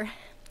theater.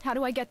 How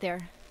do I get there?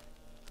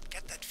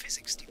 Get that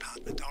physics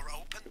department door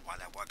open while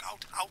I work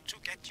out how to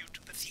get you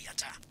to the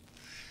theater.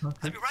 Okay.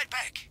 I'll be right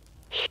back.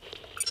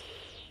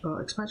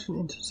 Expansion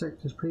into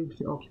sectors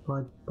previously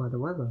occupied by the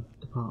weather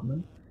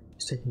department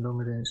is taking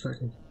longer than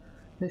expected.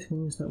 This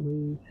means that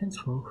we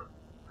henceforth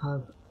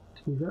have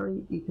to be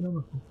very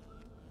economical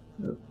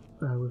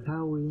with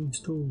how we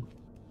install.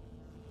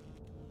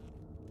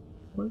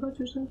 What did I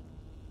just say?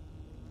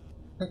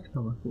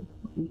 Economical,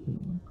 not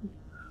economical.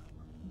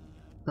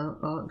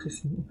 Our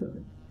existing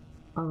equipment.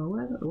 I'm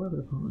aware that the weather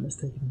department has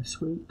taken a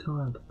sweet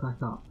time to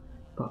pack up,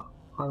 but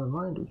I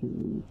remind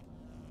you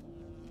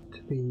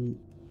to be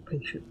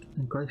patient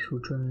and graceful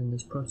during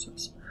this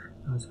process,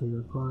 as we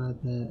require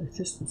their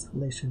assistance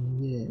later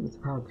in the year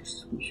with power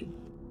distribution.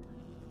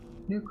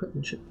 New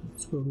equipment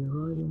shipments will be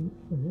arriving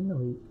within the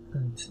week,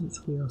 and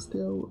since we are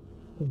still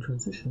in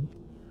transition,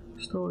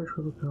 storage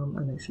will become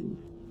an issue.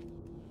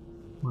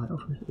 My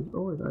office is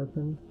always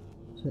open,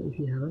 so if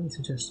you have any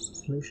suggestions or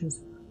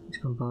solutions, please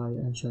come by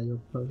and share your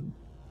proposals.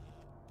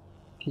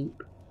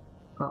 Keep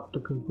up the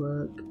good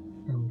work,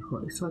 and we've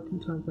got exciting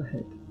times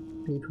ahead.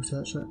 Lead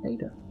researcher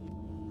Ada.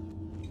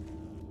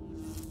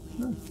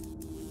 Oh.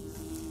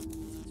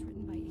 It's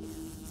written by Ada.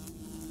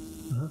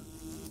 Uh-huh.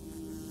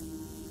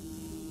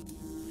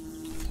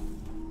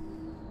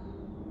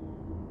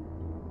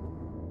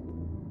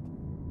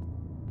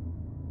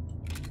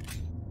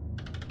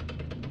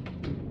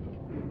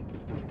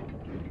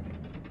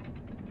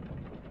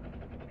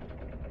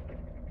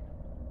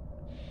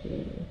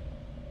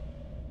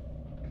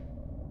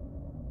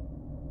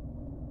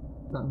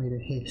 That made a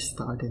hiss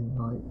that I didn't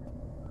like.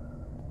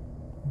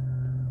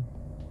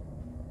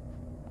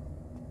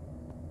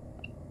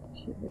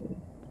 Okay.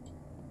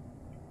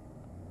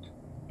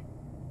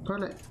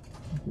 Toilet.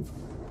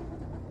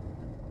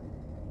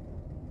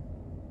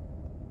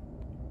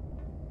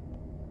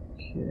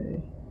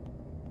 Okay.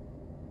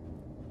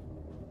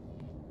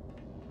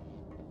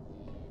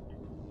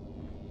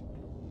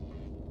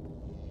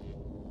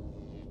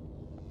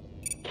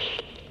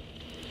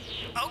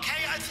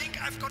 Okay, I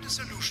think I've got a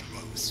solution,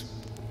 Rose.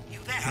 You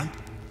there?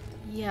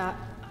 Yeah,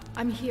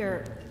 I'm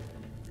here.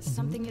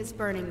 Something is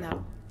burning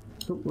though.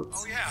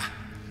 Oh yeah,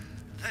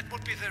 that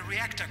would be the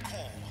reactor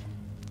core.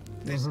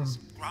 This is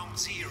ground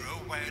zero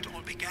where it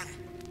all began.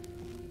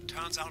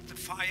 Turns out the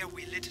fire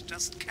we lit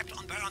just kept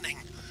on burning.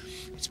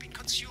 It's been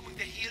consuming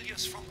the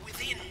helios from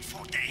within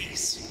for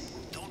days.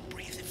 Don't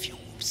breathe the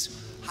fumes.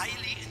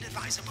 Highly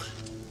inadvisable.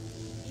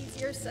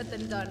 Easier said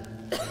than done.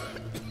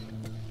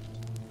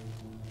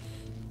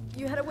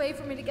 You had a way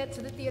for me to get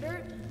to the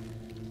theater?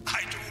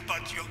 I do,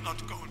 but you're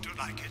not going to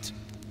like it.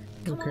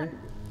 Okay.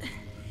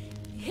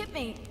 Hit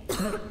me.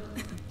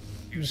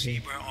 You see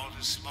where all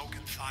the smoke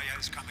and fire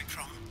is coming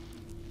from?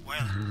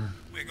 Well,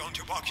 we're going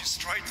to walk you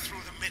straight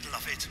through the middle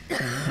of it.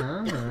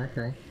 Ah,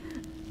 okay.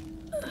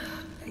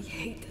 I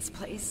hate this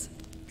place.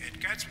 It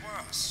gets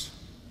worse.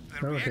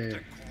 The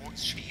reactor core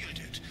is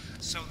shielded,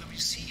 so the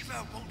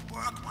receiver won't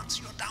work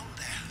once you're down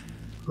there.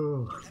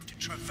 Oh. You'll have to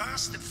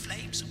traverse the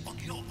flames on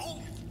your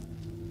own.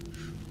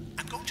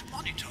 I'm going to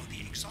monitor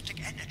the exotic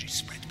energy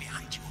spread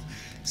behind you,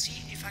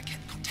 see if I can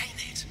contain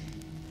it.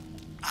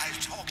 I'll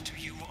talk to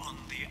you on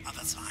the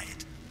other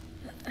side.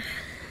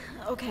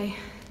 Okay.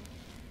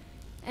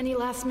 Any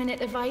last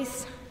minute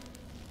advice?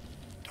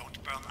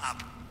 Don't burn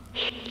up.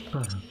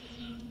 I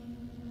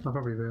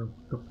probably will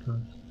a couple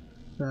times.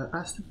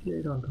 As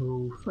stipulated under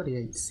Rule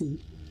 38C,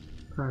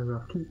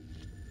 Paragraph 2,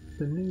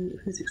 the new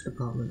Physics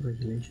Department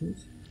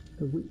regulations,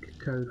 the weekly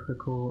code for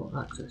core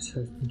access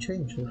has been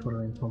changed to the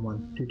following from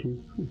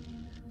 1.2.2.3.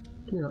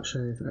 Do not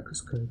share this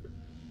access code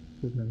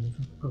with members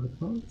of other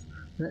departments.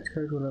 The next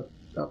code will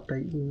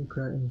update will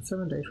occur in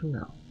 7 days from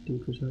now.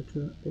 Lead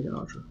researcher Ada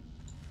Archer.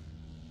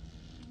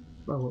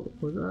 Oh,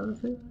 what was that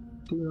I say?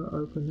 Do not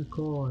open the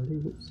core,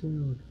 leave it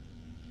sealed.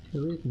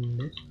 To reading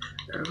this,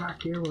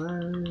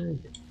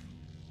 evacuate!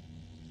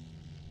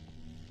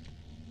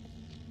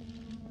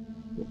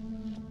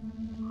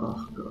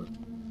 Oh god.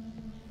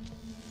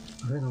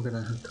 I think I'm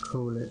gonna have to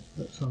call it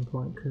at some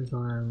point because I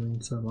am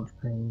in so much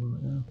pain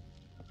right now.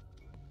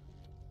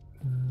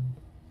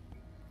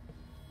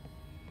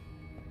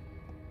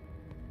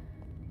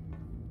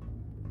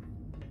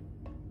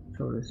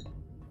 So this.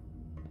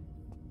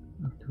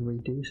 I have to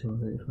redo some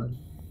of it if I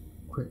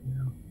quit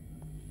now.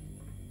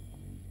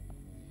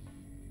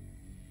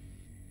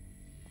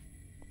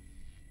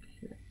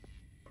 Okay.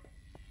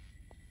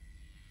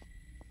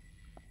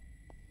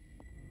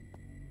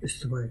 This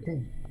is the way it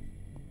came.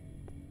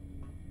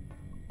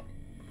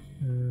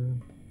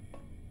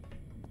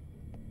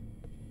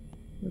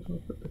 Where do I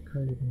put the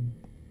code in?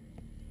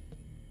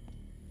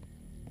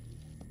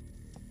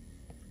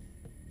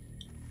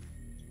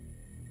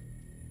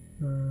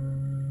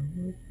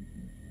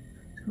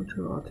 It's come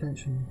to our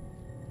attention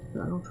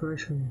that an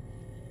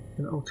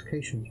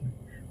altercation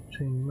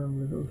between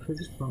members of the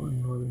physics department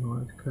and Northern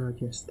Ireland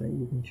occurred yesterday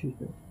evening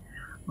Tuesday.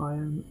 I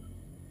am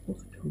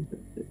also told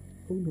that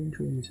all the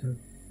injuries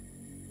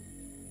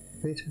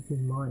appear to have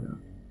been minor.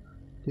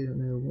 I do not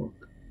know what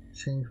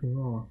changed me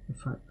more, the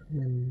fact that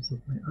members of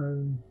my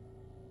own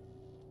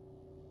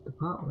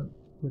department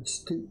would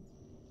stoop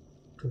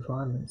to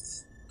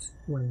violence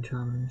when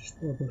challenged,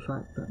 or the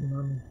fact that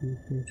none of you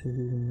appear to have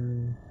even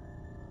known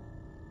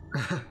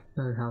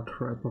know how to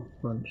throw a proper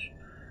punch.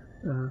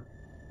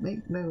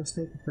 Make no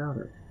mistake about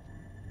it.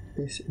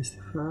 This was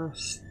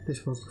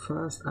the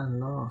first and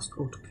last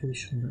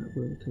altercation that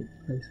will take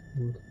place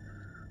aboard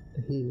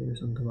the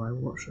Helios under my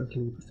watch as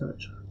lead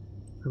researcher.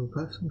 I will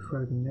personally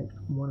throw the next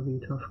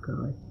wannabe tough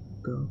girl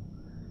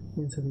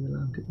into the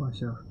Atlantic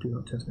myself. Do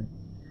not test me.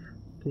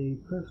 The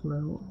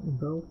personnel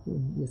involved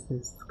in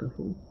yesterday's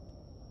scuffle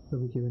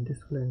will be given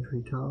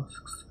disciplinary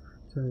tasks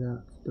so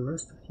that the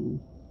rest of you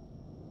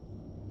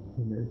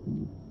who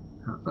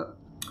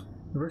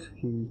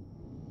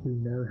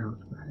know how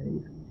to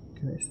behave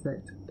can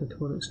expect the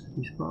toilets to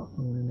be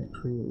sparkling in the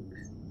next 3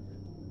 weeks.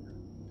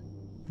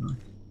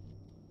 Nice.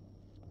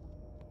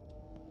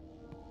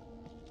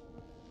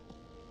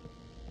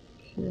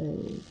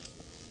 Okay.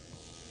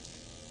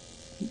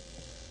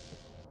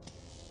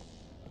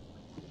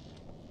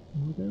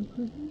 Am I going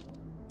for it?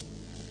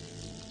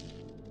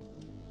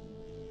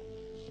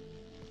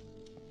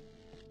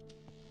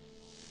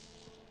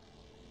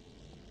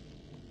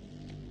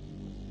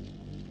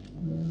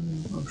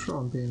 I'm sure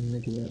I'm being an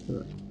idiot,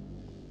 but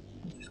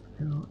I just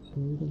cannot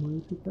see the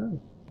way to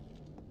go.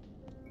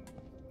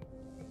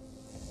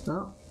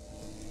 Oh.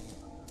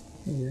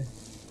 Okay.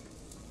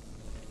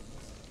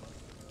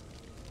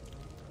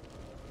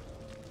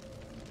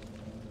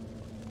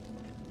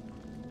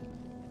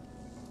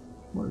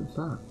 What is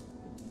that?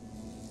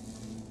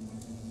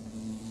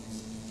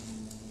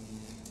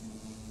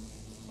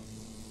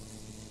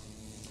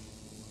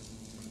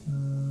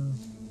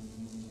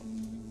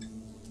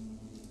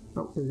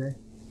 Oh, here we go.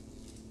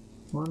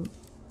 1,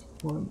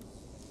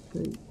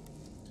 2,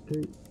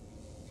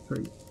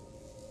 3.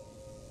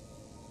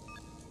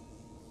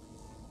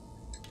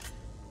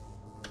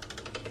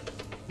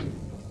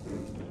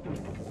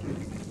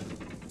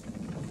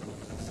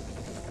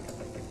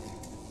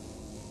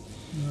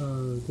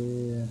 Oh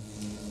dear.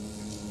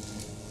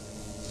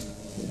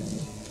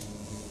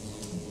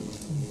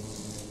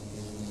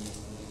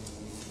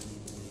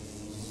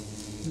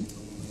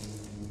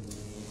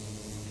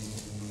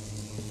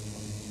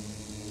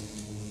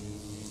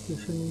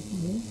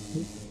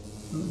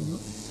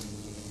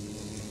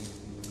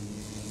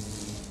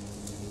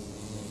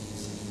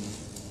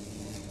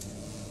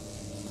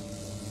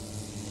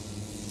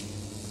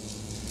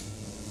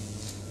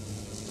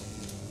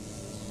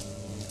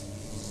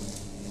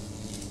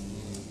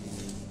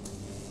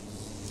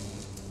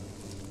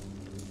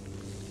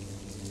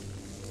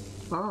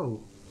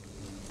 Oh.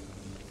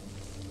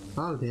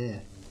 Oh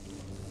dear.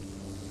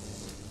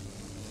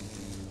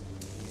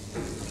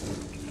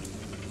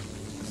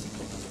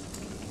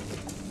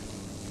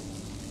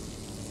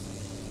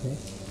 Okay,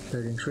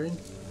 loading screen.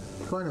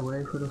 Find a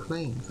way for the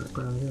flames at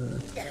ground zero.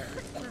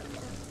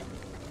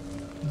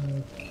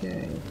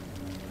 Okay.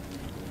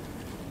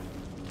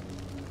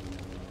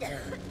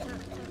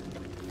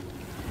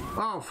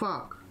 Oh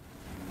fuck!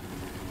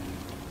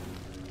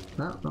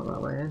 No, not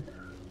that way in.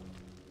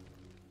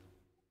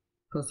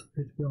 Does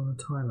appear to be on a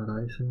timer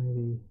though, so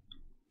maybe.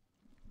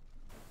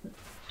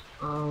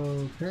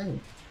 Okay.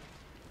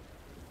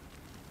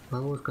 I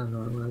was going the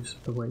right way, I just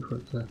have to wait for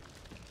it to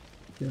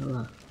do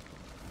that.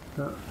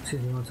 Oh,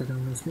 excuse me 1 second,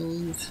 I'm gonna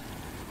sneeze.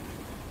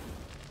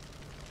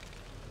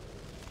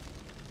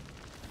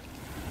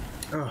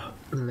 Oh,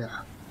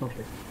 yeah,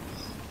 okay.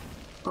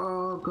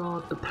 Oh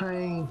god, the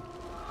pain!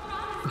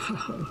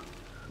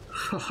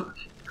 Fuck.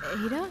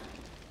 Ada?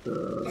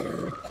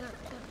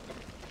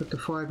 The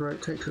defied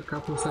rate takes a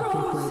couple of seconds.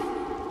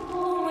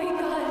 Oh my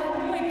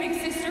god, my big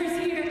sister's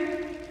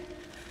here.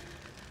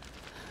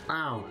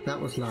 Ow, that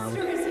was loud.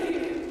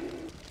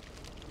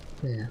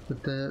 Yeah,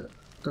 but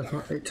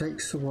it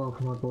takes a while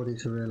for my body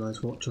to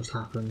realise what just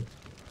happened.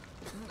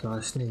 So I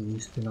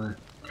sneezed and I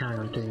carry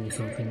on doing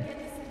something.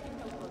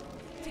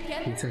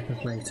 A few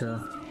seconds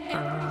later,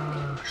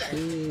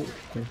 shit,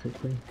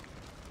 basically.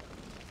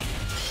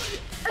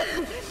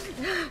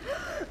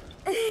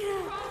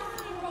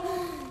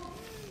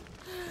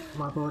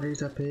 My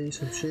body's a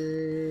piece of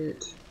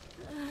shit.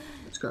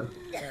 Let's go.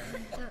 Right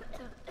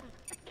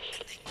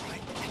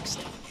next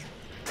to him,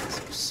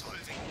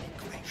 solving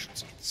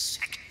equations in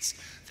seconds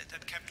that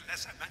have kept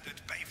Les Amanda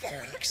at bay for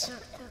weeks. You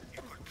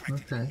could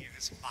practically hear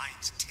his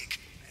mind tick,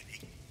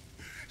 Benny.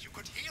 You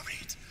could hear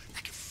it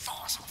like a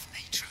force of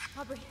nature.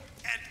 Aubrey.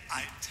 And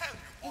I tell you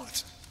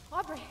what.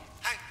 Aubrey.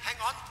 Hang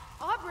on.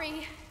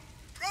 Aubrey.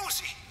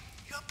 Rosie,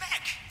 you're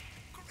back.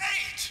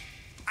 Great.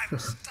 I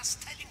was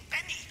just telling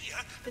Benny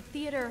here. The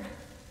theater.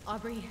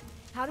 Aubrey,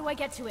 how do I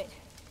get to it?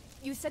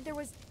 You said there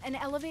was an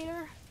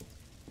elevator?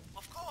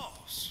 Of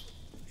course.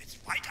 It's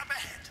right up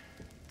ahead.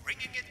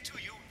 Bringing it to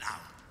you now.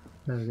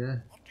 There we go.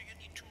 What do you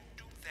need to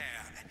do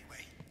there,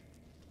 anyway?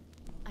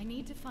 I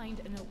need to find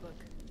a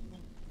notebook.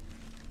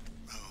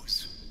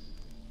 Rose,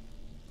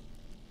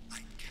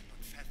 I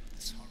cannot fathom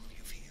this horror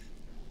you feel.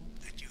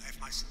 And you have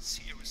my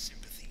sincerest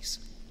sympathies.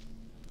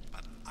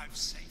 But I've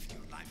saved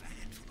your life a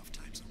handful of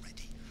times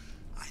already.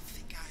 I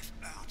think I've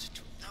earned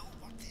to know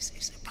what this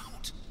is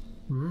about.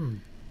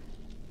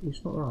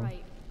 It's not wrong.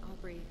 Right,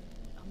 Aubrey.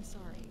 I'm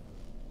sorry.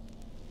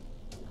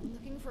 I'm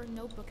looking looking for a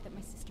notebook that my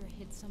sister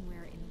hid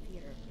somewhere in the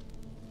theater.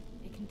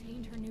 It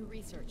contained her new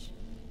research,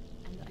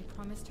 and I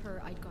promised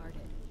her I'd guard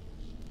it.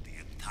 The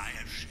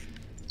entire ship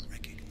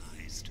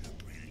recognized her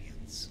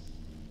brilliance,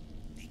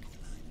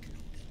 Nicola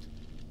included.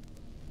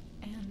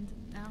 And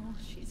now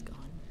she's gone.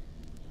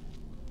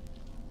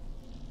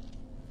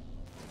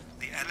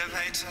 The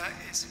elevator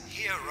is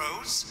here,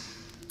 Rose.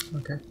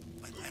 Okay.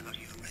 Whenever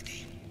you're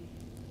ready.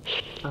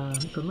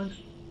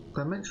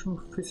 Dimensional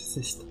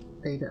physicist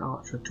Ada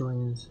Archer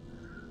joins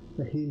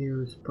the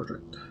Helios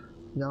project.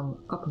 Young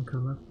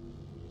up-and-coming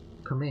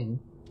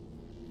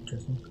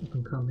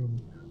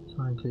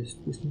scientist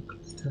is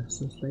Nikola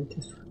Tesla's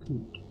latest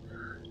recruit.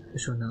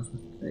 Official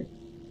announcement today.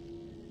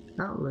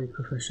 Outraged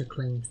professor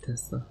claims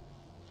Tesla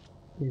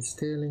is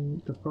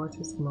stealing the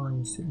brightest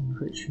minds to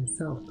enrich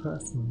himself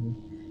personally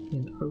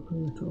in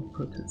open letter of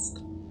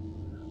protest.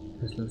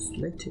 Tesla's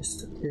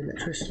latest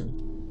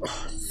electrician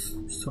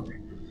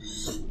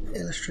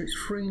illustrates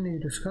 3 new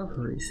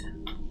discoveries,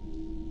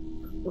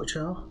 which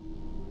are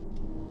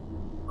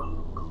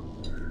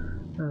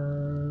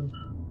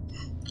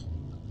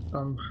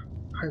I'm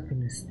hoping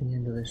this is the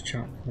end of this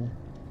chapter,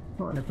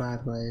 not in a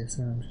bad way,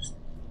 so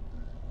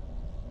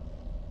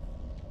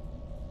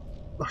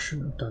I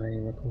shouldn't have done any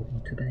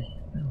recording today.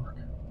 No,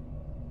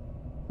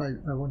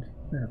 I wanted,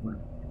 never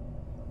mind.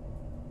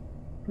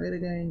 Play the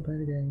game,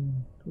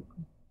 talk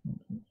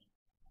nonsense.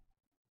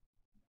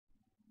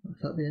 Is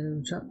that the end of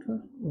the chapter,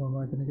 or am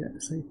I going to get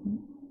a save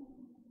point?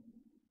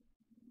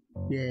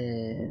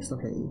 Yes,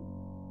 okay.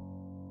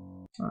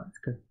 Alright, let's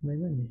go to the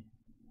main menu.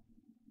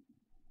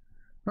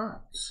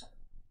 Right.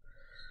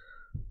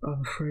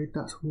 I'm afraid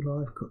that's all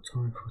I've got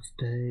time for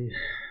today.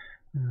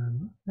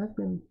 That's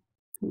been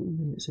 40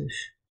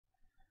 minutes-ish.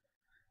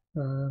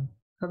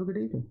 Have a good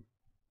evening.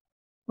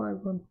 Bye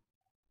everyone.